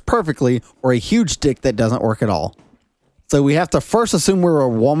that works perfectly or a huge dick that doesn't work at all? So we have to first assume we're a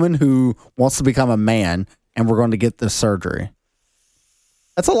woman who wants to become a man and we're going to get this surgery.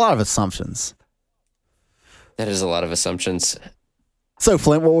 That's a lot of assumptions. That is a lot of assumptions. So,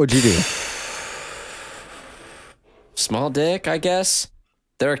 Flint, what would you do? Small dick, I guess.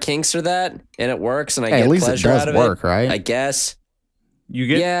 There are kinks for that, and it works, and I Hey, get at least it pleasure does out of work, it. right? I guess. You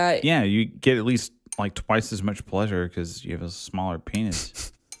get Yeah. you get at least like twice as much pleasure because you have a smaller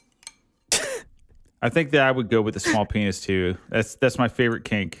penis. I think that I would go with the small penis too. That's my favorite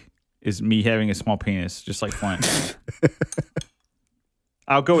kink is me having a small penis, just like Flint.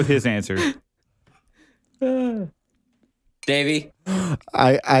 I'll go with his answer. Davey,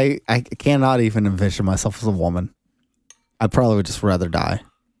 I cannot even envision myself as a woman. I probably would just rather die.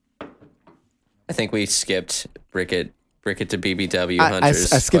 I think we skipped Brickett to BBW I Hunter's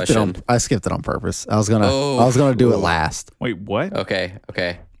skipped question. it on. I skipped it on purpose. I was gonna do it last Wait, what? Okay.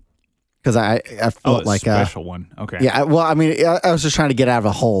 because I Oh, felt a like special one. Okay. yeah. Well, I mean, I was just trying to get out of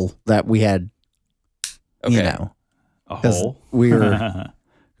a hole that we had. Okay. You know, A 'cause hole. we were.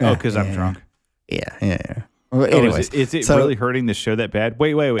 Oh, because I'm Yeah. drunk. Yeah. Well, Oh, anyways, is it so- really hurting the show that bad?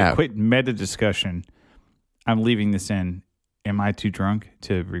 Wait. No. Quit meta discussion. I'm leaving this in. Am I too drunk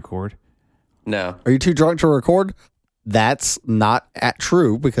to record? No. Are you too drunk to record? That's not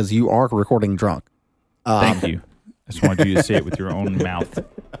true because you are recording drunk. Thank you. I just wanted you to say it with your own mouth.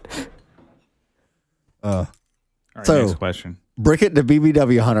 All right, so- next question. Brickett the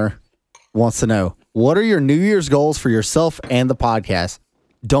BBW Hunter wants to know, what are your New Year's goals for yourself and the podcast?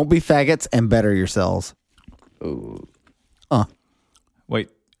 Don't be faggots and better yourselves. Ooh. Wait,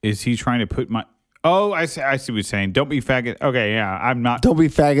 is he trying to put my? Oh, I see what you're saying. Don't be faggot. Okay, yeah, I'm not. Don't be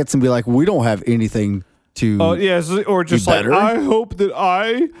faggots and be like, we don't have anything to. Oh yes, or just Be like better? I hope that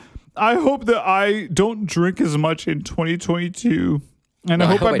I don't drink as much in 2022, and No, I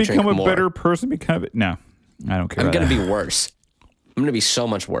I hope hope I I become drink a more. better person because of it. No, I don't care. I'm about going to that. be worse. I'm going to be so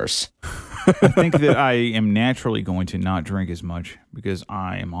much worse. I think that I am naturally going to not drink as much because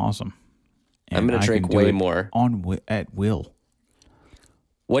I am awesome. I'm And going I to drink can do way it more. at will.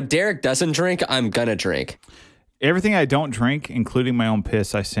 What Derek doesn't drink, I'm going to drink. Everything I don't drink, including my own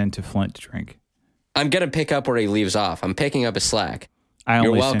piss, I send to Flint to drink. I'm going to pick up where he leaves off. I'm picking up his slack. I You're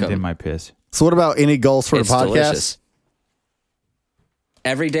only send welcome. him my piss. So, what about any goals for It's the podcast? delicious.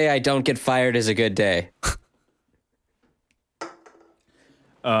 Every day I don't get fired is a good day.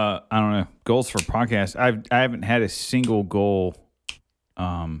 I don't know. Goals for podcast. I haven't had a single goal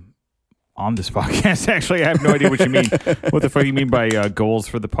on this podcast. Actually, I have no idea what you mean. What the fuck do you mean by goals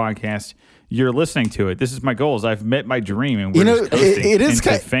for the podcast? You're listening to it. This is my goals. I've met my dream, and we're You know, just coasting it is into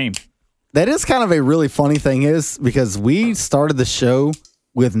ki- fame. That is kind of a really funny thing, is because we started the show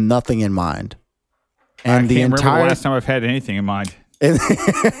with nothing in mind, and I can't the remember the entire last time I've had anything in mind.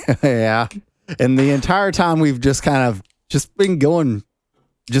 yeah, and the entire time we've just kind of just been going,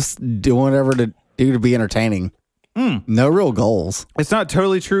 just doing whatever to do to be entertaining. No real goals. It's not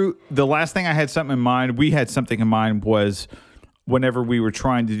totally true. The last thing I had something in mind, we had something in mind, was whenever we were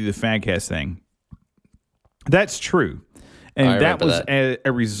trying to do the Fagcast thing. That's true. And that remember was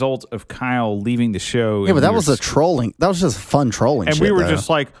a result of Kyle leaving the show. Yeah, but that was a trolling. That was just fun trolling. And shit, we were though. just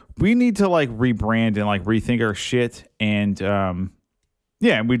like, we need to like rebrand and like rethink our shit. And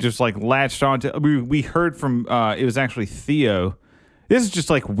yeah, we just like latched on to. We heard from. It was actually Theo. This is just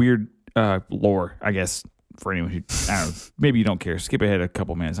like weird lore, I guess, for anyone who I don't know. Maybe you don't care. Skip ahead a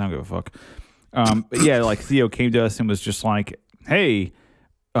couple minutes. I don't give a fuck. But yeah, like Theo came to us and was just like, "Hey,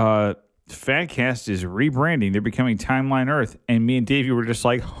 Fatcast is rebranding. They're becoming Timeline Earth." And me and Davey were just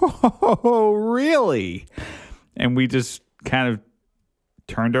like, "Oh, really?" And we just kind of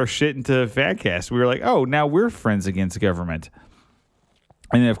turned our shit into Fatcast. We were like, "Oh, now we're friends against government."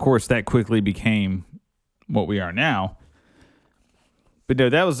 And then, of course, that quickly became what we are now. But no,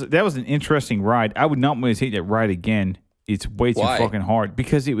 that was an interesting ride. I would not want to take that ride again. It's way too fucking hard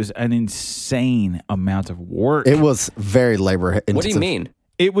because it was an insane amount of work. It was very labor intensive. What do you mean?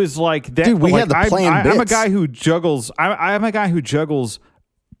 It was like that. Dude, we like, had the planned I'm a bits. guy who juggles. I'm a guy who juggles.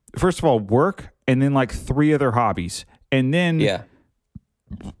 First of all, work, and then like 3 other hobbies, and then Yeah.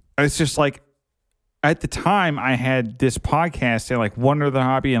 it's just like at the time I had this podcast and like one other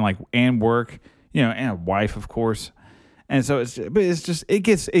hobby and work, and a wife, of course. And so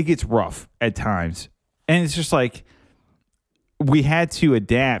it gets rough at times. And it's just like we had to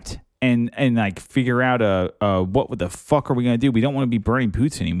adapt and like figure out what the fuck are we going to do? We don't want to be burning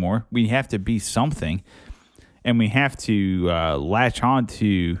boots anymore. We have to be something. And we have to latch on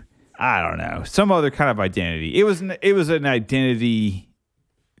to, I don't know, some other kind of identity. It was an identity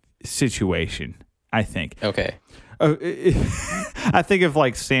situation, I think. Okay. I think of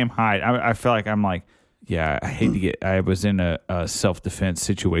like Sam Hyde. I feel like I'm like, yeah, I was in a self-defense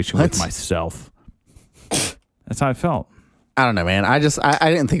situation with myself. That's how I felt. I don't know, man. I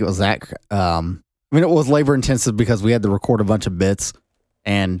didn't think it was that. I mean, it was labor intensive because we had to record a bunch of bits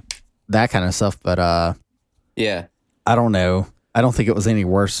and that kind of stuff. But Yeah. I don't know. I don't think it was any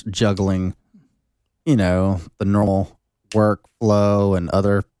worse juggling, the normal workflow and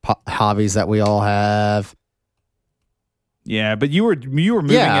other hobbies that we all have. Yeah, but you were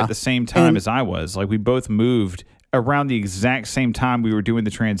moving Yeah. at the same time And- as I was. Like we both moved around the exact same time we were doing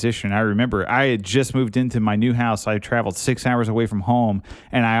the transition. I remember I had just moved into my new house. I traveled 6 hours away from home,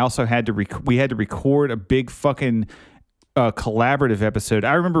 and I also had to we had to record a big fucking collaborative episode.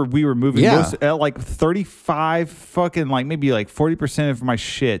 I remember we were moving like 35 fucking like maybe like 40% of my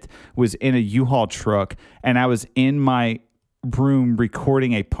shit was in a U-Haul truck, and I was in my room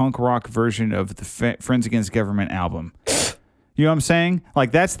recording a punk rock version of the Friends Against Government album. You know what I'm saying?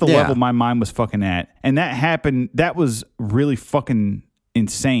 Like that's the level my mind was fucking at. And that happened. That was really fucking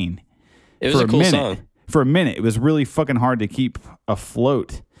insane. It was a cool song. For a minute, it was really fucking hard to keep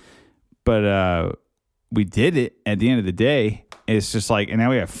afloat. But we did it at the end of the day. It's just like, and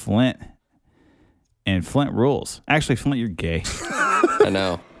now we have Flint. And Flint rules. Actually, Flint, you're gay. I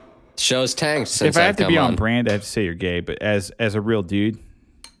know. Show's tanked since If I have to be on on. brand, I have to say you're gay. But as a real dude,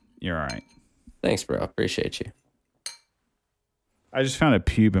 you're all right. Thanks, bro. Appreciate you. I just found a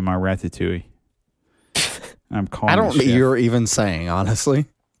pube in my ratatouille. I'm calling. I don't know the what chef. you're even saying, honestly.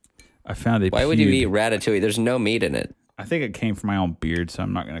 I found a Why would you pube. eat ratatouille? There's no meat in it. I think it came from my own beard, so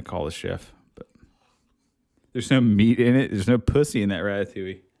I'm not going to call the chef. But there's no meat in it. There's no pussy in that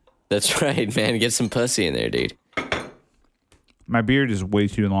ratatouille. That's right, man. Get some pussy in there, dude. My beard is way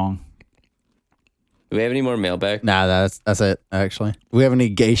too long. Do we have any more mailbag? Nah, that's it, actually. Do we have any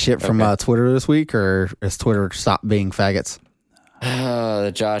gay shit from Twitter this week, or has Twitter stopped being faggots?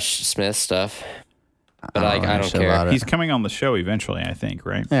 The Josh Smith stuff. But I don't know I don't shit care. about it. He's coming on the show eventually, I think,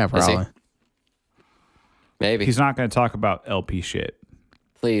 right? Yeah, Is he? probably. Maybe. He's not going to talk about LP shit.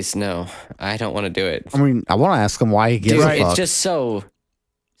 Please, no. I don't want to do it. I mean, I want to ask him why he gives Dude, a fuck. it's just so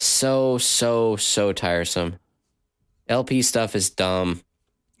tiresome. LP stuff is dumb.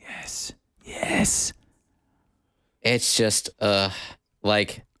 Yes. It's just,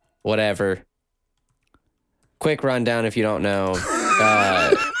 like, whatever. Quick rundown if you don't know.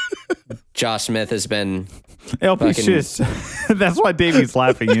 Josh Smith has been... LP Fucking- shit is, that's why Davey's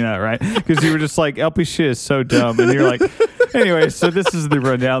laughing, right? Because you were just like, LP shit is so dumb. And you're like, anyway, so this is the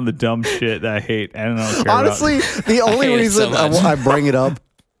rundown, the dumb shit that I hate. I don't care about. Honestly, the only hate it so reason much. I bring it up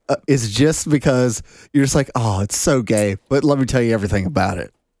is just because you're just like, oh, it's so gay. But let me tell you everything about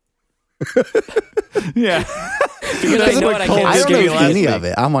it. Yeah. Because I know it, I I can't don't escape know it. any of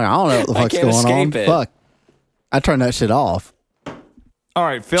it. I'm like, I don't know what the I fuck's can't going on. escape it. Fuck. I turn that shit off. All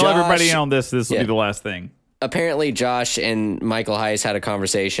right, fill Josh- everybody in on this. This will Yeah. be the last thing. Apparently, Josh and Michael Heiss had a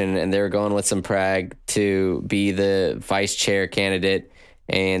conversation, and they were going with some prag to be the vice chair candidate.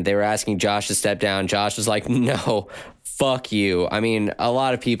 And they were asking Josh to step down. Josh was like, no, fuck you. I mean, a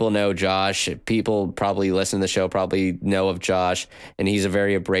lot of people know Josh. People probably listen to the show, probably know of Josh, and he's a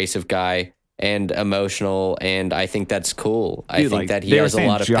very abrasive guy and emotional, and I think that's cool. I think that he has a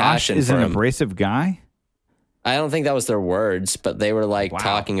lot of passion is for an him. abrasive guy? I don't think that was their words, but they were like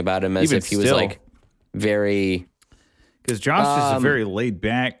talking about him as Even if he was still. like very... Because Josh is a very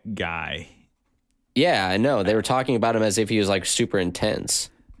laid-back guy. Yeah, I know. They were talking about him as if he was like super intense.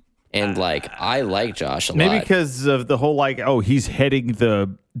 And like, I like Josh a lot. Maybe because of the whole like, oh, he's heading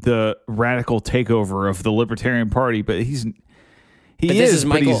the radical takeover of the Libertarian Party, but he's not. This is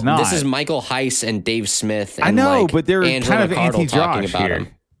Michael Heiss and Dave Smith. And I know, like but they're Angela kind of McArdle anti-Josh talking about here. him.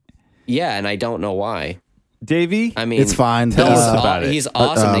 Yeah, and I don't know why. Davey, I mean, It's fine. Tell us about it. He's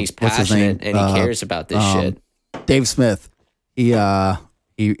awesome. And he's what's his name? passionate, and he cares about this shit. Dave Smith. He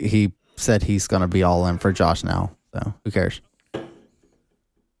said he's gonna be all in for Josh now. So who cares?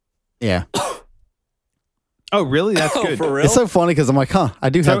 Yeah, oh really? That's good. For real? it's so funny because I'm like, I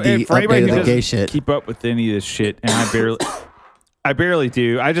do So, have the and for anybody update who of the gay doesn't shit. keep up with any of this shit, and I barely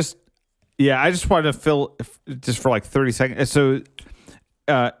do. I just wanted to fill just for like 30 seconds. So,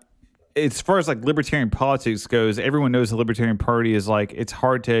 as far as like libertarian politics goes, everyone knows the Libertarian Party is like it's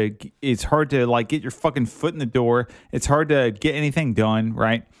hard to like get your fucking foot in the door. It's hard to get anything done,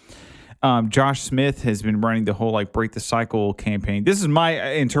 right? Josh Smith has been running the whole like break the cycle campaign. This is my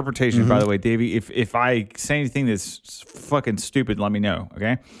interpretation, by the way, Davey. If I say anything that's fucking stupid, let me know,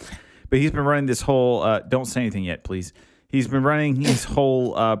 okay? But he's been running this whole don't say anything yet, please. He's been running his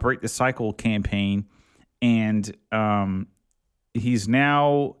whole break the cycle campaign, and he's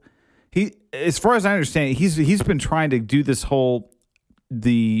now as far as I understand, he's been trying to do this whole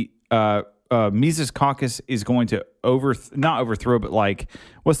Mises Caucus is going to not overthrow, but like,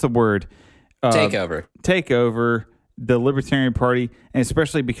 what's the word? Take over the Libertarian Party, and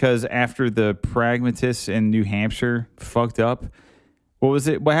especially because after the pragmatists in New Hampshire fucked up, what was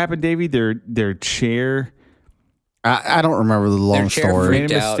it? What happened, Davey? Their chair I don't remember the long chair story.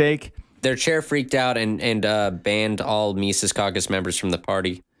 made a mistake. Their chair freaked out and banned all Mises Caucus members from the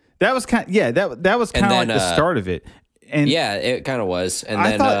party. That was kind that was kind of like the start of it. And Yeah, it kind of was. And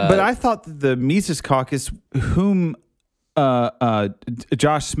I then thought that the Mises Caucus, whom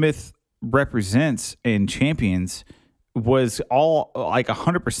Josh Smith represents and champions, was all like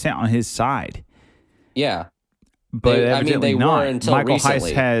 100% on his side. yeah. But evidently they not. were until Michael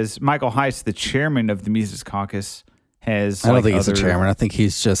recently. Michael Heiss, the chairman of the Mises Caucus, has. I don't like think he's the other- chairman. I think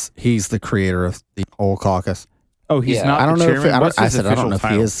he's the creator of the whole caucus. Oh, he's Yeah. not. I don't the know chairman? if What's I his said I don't know official if he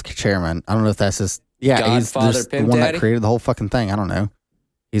title? is chairman. I don't know if that's his. Yeah, he's Godfather just the Pimp one Daddy? that created the whole fucking thing. I don't know.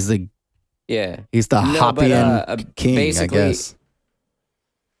 He's the Yeah. Hoppian king, I basically- guess.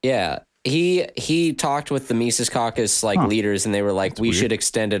 Yeah. He talked with the Mises Caucus leaders, and they were like, we should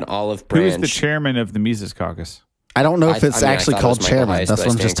extend an olive Who is branch. the chairman of the Mises Caucus? I don't know if I it's mean, I actually thought it called was Michael chairman. Heiss, That's but what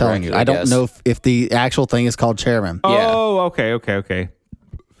I I'm just stand telling you. corrected, I I don't guess. know if the actual thing is called chairman. Yeah. Oh, okay.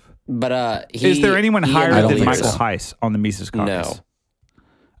 But Is there anyone he higher I don't than think Michael so. Heiss on the Mises Caucus?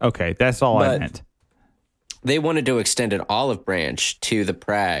 No. Okay, that's all I But- meant. They wanted to extend an olive branch to the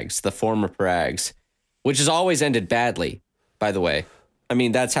Prags, the former Prags, which has always ended badly, by the way. I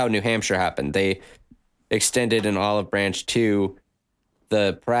mean, that's how New Hampshire happened. They extended an olive branch to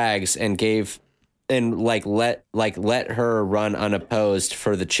the Prags and let her run unopposed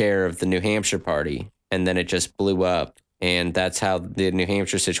for the chair of the New Hampshire party, and then it just blew up. And that's how the New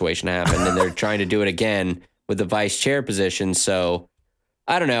Hampshire situation happened. And they're trying to do it again with the vice chair position. So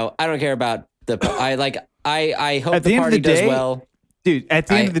I don't know. I don't care about I hope At the the end of party the does day- well. Dude, at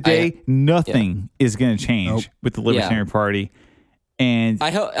the end of the day, nothing is going to change Nope. with the Libertarian Party. And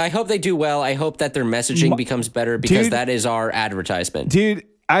I hope they do well. I hope that their messaging becomes better because Dude. that is our advertisement. dude,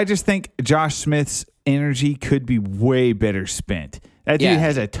 I just think Josh Smith's energy could be way better spent. That dude Yeah.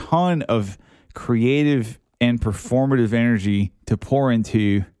 has a ton of creative and performative energy to pour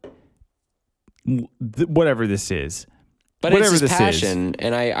into whatever this is. But whatever it's his this passion,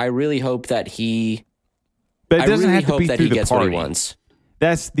 and I really hope that he. But it I doesn't really have to hope be that through he the gets what party. he wants.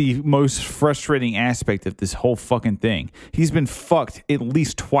 That's the most frustrating aspect of this whole fucking thing. He's been fucked at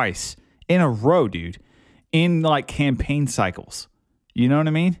least twice in a row, dude, in like campaign cycles. You know what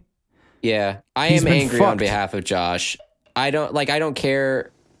I mean? Yeah, I He's am been angry on fucked. behalf of Josh. I don't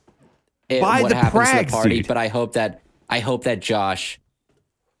care By what the happens to Prags, the party, dude. but I hope that Josh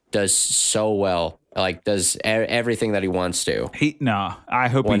does so well, does everything that he wants to. I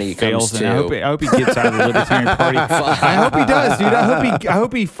hope When he he fails, comes and to- I hope he gets out of the Libertarian Party. I hope he does, dude. I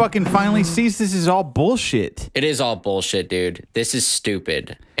hope he fucking finally sees this is all bullshit. It is all bullshit, dude. This is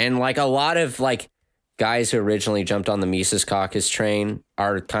stupid. And a lot of guys who originally jumped on the Mises Caucus train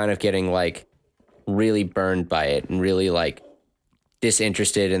are kind of getting really burned by it and really like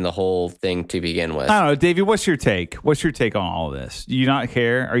disinterested in the whole thing to begin with. I don't know, Davey. What's your take? What's your take on all of this? Do you not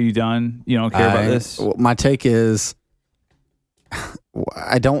care? Are you done? You don't care about this? Well, my take is,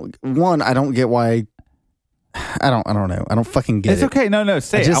 I don't get why. I don't know. I don't fucking get It's it. okay. No,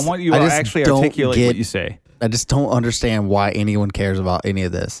 say it. I want you to actually articulate what you say. I just don't understand why anyone cares about any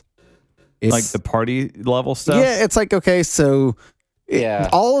of this. It's, Like the party level stuff? yeah, it's like, okay, so Yeah.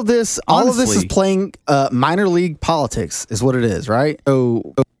 all of this is Honestly. playing minor league politics is what it is, right?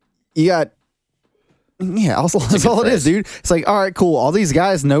 So you got, that's all it is, dude. It's like, all right, cool. All these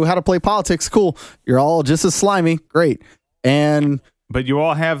guys know how to play politics. Cool. You're all just as slimy. Great. And But you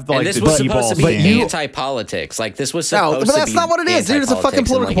all have And like this the was T-ball supposed to be stand. anti-politics. Like this was no, supposed but to that's be not what it is, dude. It's a fucking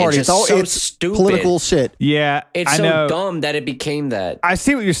anti-politics, and, political party. It's, It's all just so it's stupid. political shit. Yeah, It's I so know. dumb that it became that. I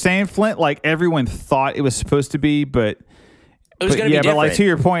see what you're saying, Flint. Like everyone thought it was supposed to be, but It was going to be yeah, different. but like to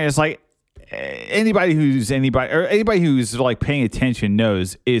your point, it's like anybody who's like paying attention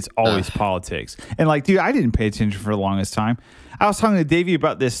knows it's always politics. And like, dude, I didn't pay attention for the longest time. I was talking to Davey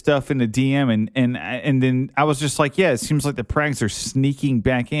about this stuff in the DM, and then I was just like, yeah, it seems like the pranks are sneaking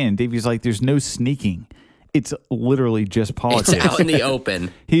back in. Davey's like, there's no sneaking. It's literally just politics. It's out in the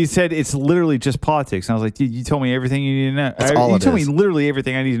open. He said it's literally just politics. And I was like, dude, you told me everything you need to know. That's all You it told is. me literally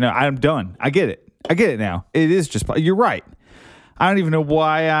everything I need to know. I'm done. I get it. I get it now. It is just, you're right. I don't even know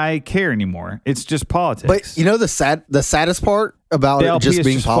why I care anymore. It's just politics. But you know the saddest part about The it LP just is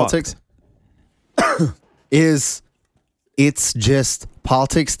being just politics is it's just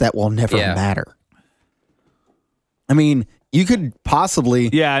politics that will never Yeah. matter. I mean, you could possibly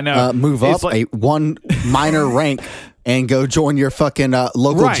Yeah, I know. move It's up like- a one minor rank and go join your fucking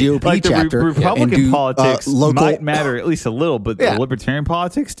local right. GOP Like the chapter Republican and do politics local. might matter at least a little, but Yeah. the libertarian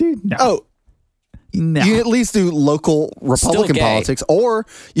politics, dude, no. Oh, no. you at least do local Republican gay. politics, or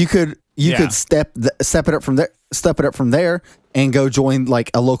you could step it up from there and go join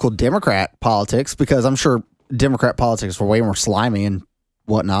like a local Democrat politics, because I'm sure Democrat politics were way more slimy and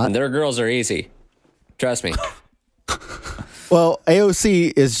whatnot. And their girls are easy. Trust me. Well,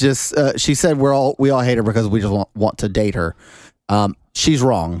 AOC is just she said we all hate her because we just want to date her. She's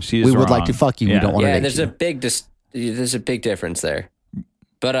wrong. She is we would like wrong. to fuck you. Yeah. We don't want Yeah, to there's date a you. there's a big difference there.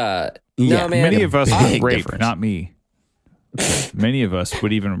 But Yeah, no, man. Many of us big would rape, difference. not me. Many of us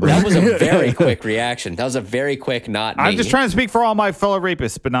would even That rape. was a very quick reaction. That was a very quick not me. I'm just trying to speak for all my fellow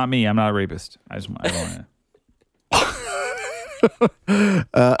rapists, but not me. I'm not a rapist. I don't want to.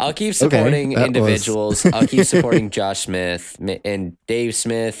 I'll keep supporting that was- individuals. I'll keep supporting Josh Smith and Dave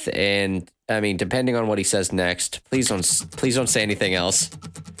Smith, and I mean, depending on what he says next, please don't say anything else,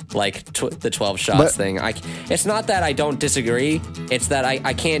 like the 12 shots But- thing. It's not that I don't disagree. It's that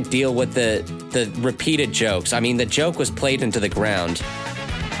I can't deal with the repeated jokes. I mean, the joke was played into the ground.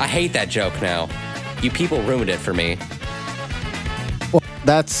 I hate that joke now. You people ruined it for me. Well,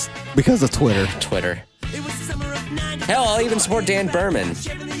 that's because of Twitter. Twitter. Hell, I'll even support Dan Berman.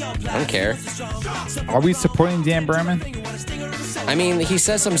 I don't care. Are we supporting Dan Berman? I mean, he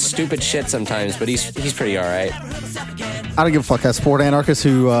says some stupid shit sometimes, but he's pretty all right. I don't give a fuck. I support anarchists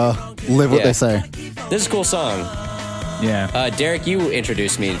who live what Yeah. they say. This is a cool song. Yeah. Derek, you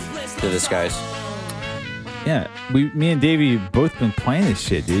introduced me to this, guys. Yeah, me and Davey both been playing this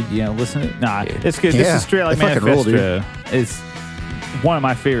shit, dude. Yeah, listen to it. Nah, it's good. This Yeah, is Straight Like they fucking rule, Manifesto. It's one of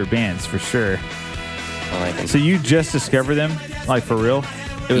my favorite bands for sure. I like him. So you just discovered them, like for real?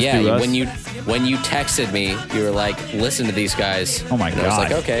 It was Yeah, through us? when you texted me, you were like, "Listen to these guys." Oh my and I was like,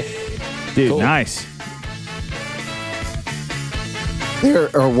 God. "Okay." Dude, cool. nice. They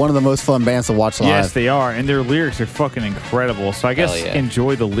are one of the most fun bands to watch live. Yes, they are, and their lyrics are fucking incredible. So I guess Hell yeah.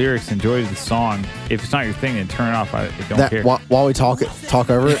 enjoy the lyrics, enjoy the song. If it's not your thing, then turn it off. I don't that care. while we talk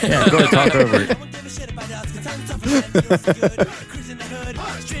over it. Yeah, go ahead, talk over it.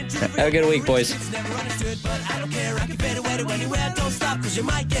 Have a good week, boys.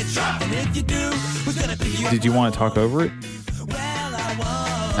 Did you want to talk over it?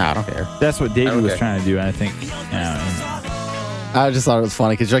 Nah, I don't care. That's what Davey was Okay. trying to do, and I think. I just thought it was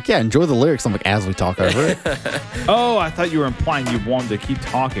funny because you're like, yeah, enjoy the lyrics. I'm like, as we talk over it. Oh, I thought you were implying you wanted to keep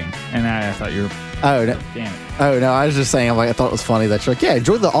talking, and I thought you were. Oh no, Damn it. oh no, I was just saying. I'm like, I thought it was funny that you're like, yeah,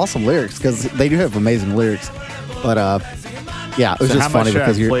 enjoy the awesome lyrics because they do have amazing lyrics. But yeah, it was So how just much funny should I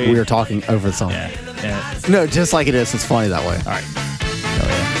because play- we were talking over the song. Yeah. Yeah. No, just like it is. It's funny that way. All right. Hell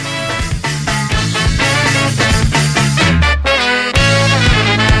yeah.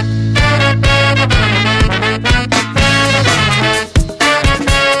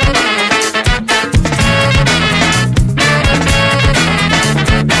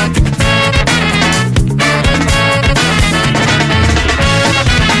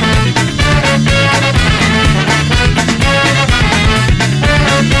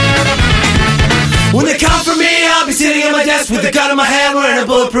 hand wearing a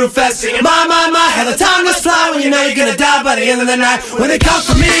bulletproof vest. My, how the time must fly when you know you're gonna die by the end of the night. When they come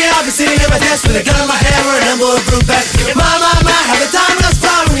for me, I'll be sitting at my desk with a gun in my hand wearing a bulletproof vest. My, how the time must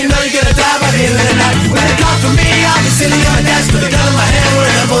fly when you know you're gonna die by the end of the night. When they come for me, I'll be sitting at my desk with a gun in my hand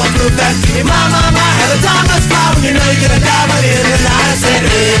wearing a bulletproof vest. My, how the time must fly when you know you're gonna die by the end of the night. I said,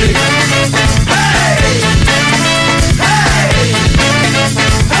 hey, hey, hey, hey.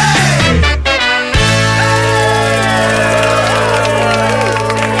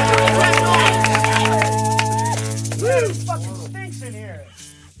 Fucking stinks in here.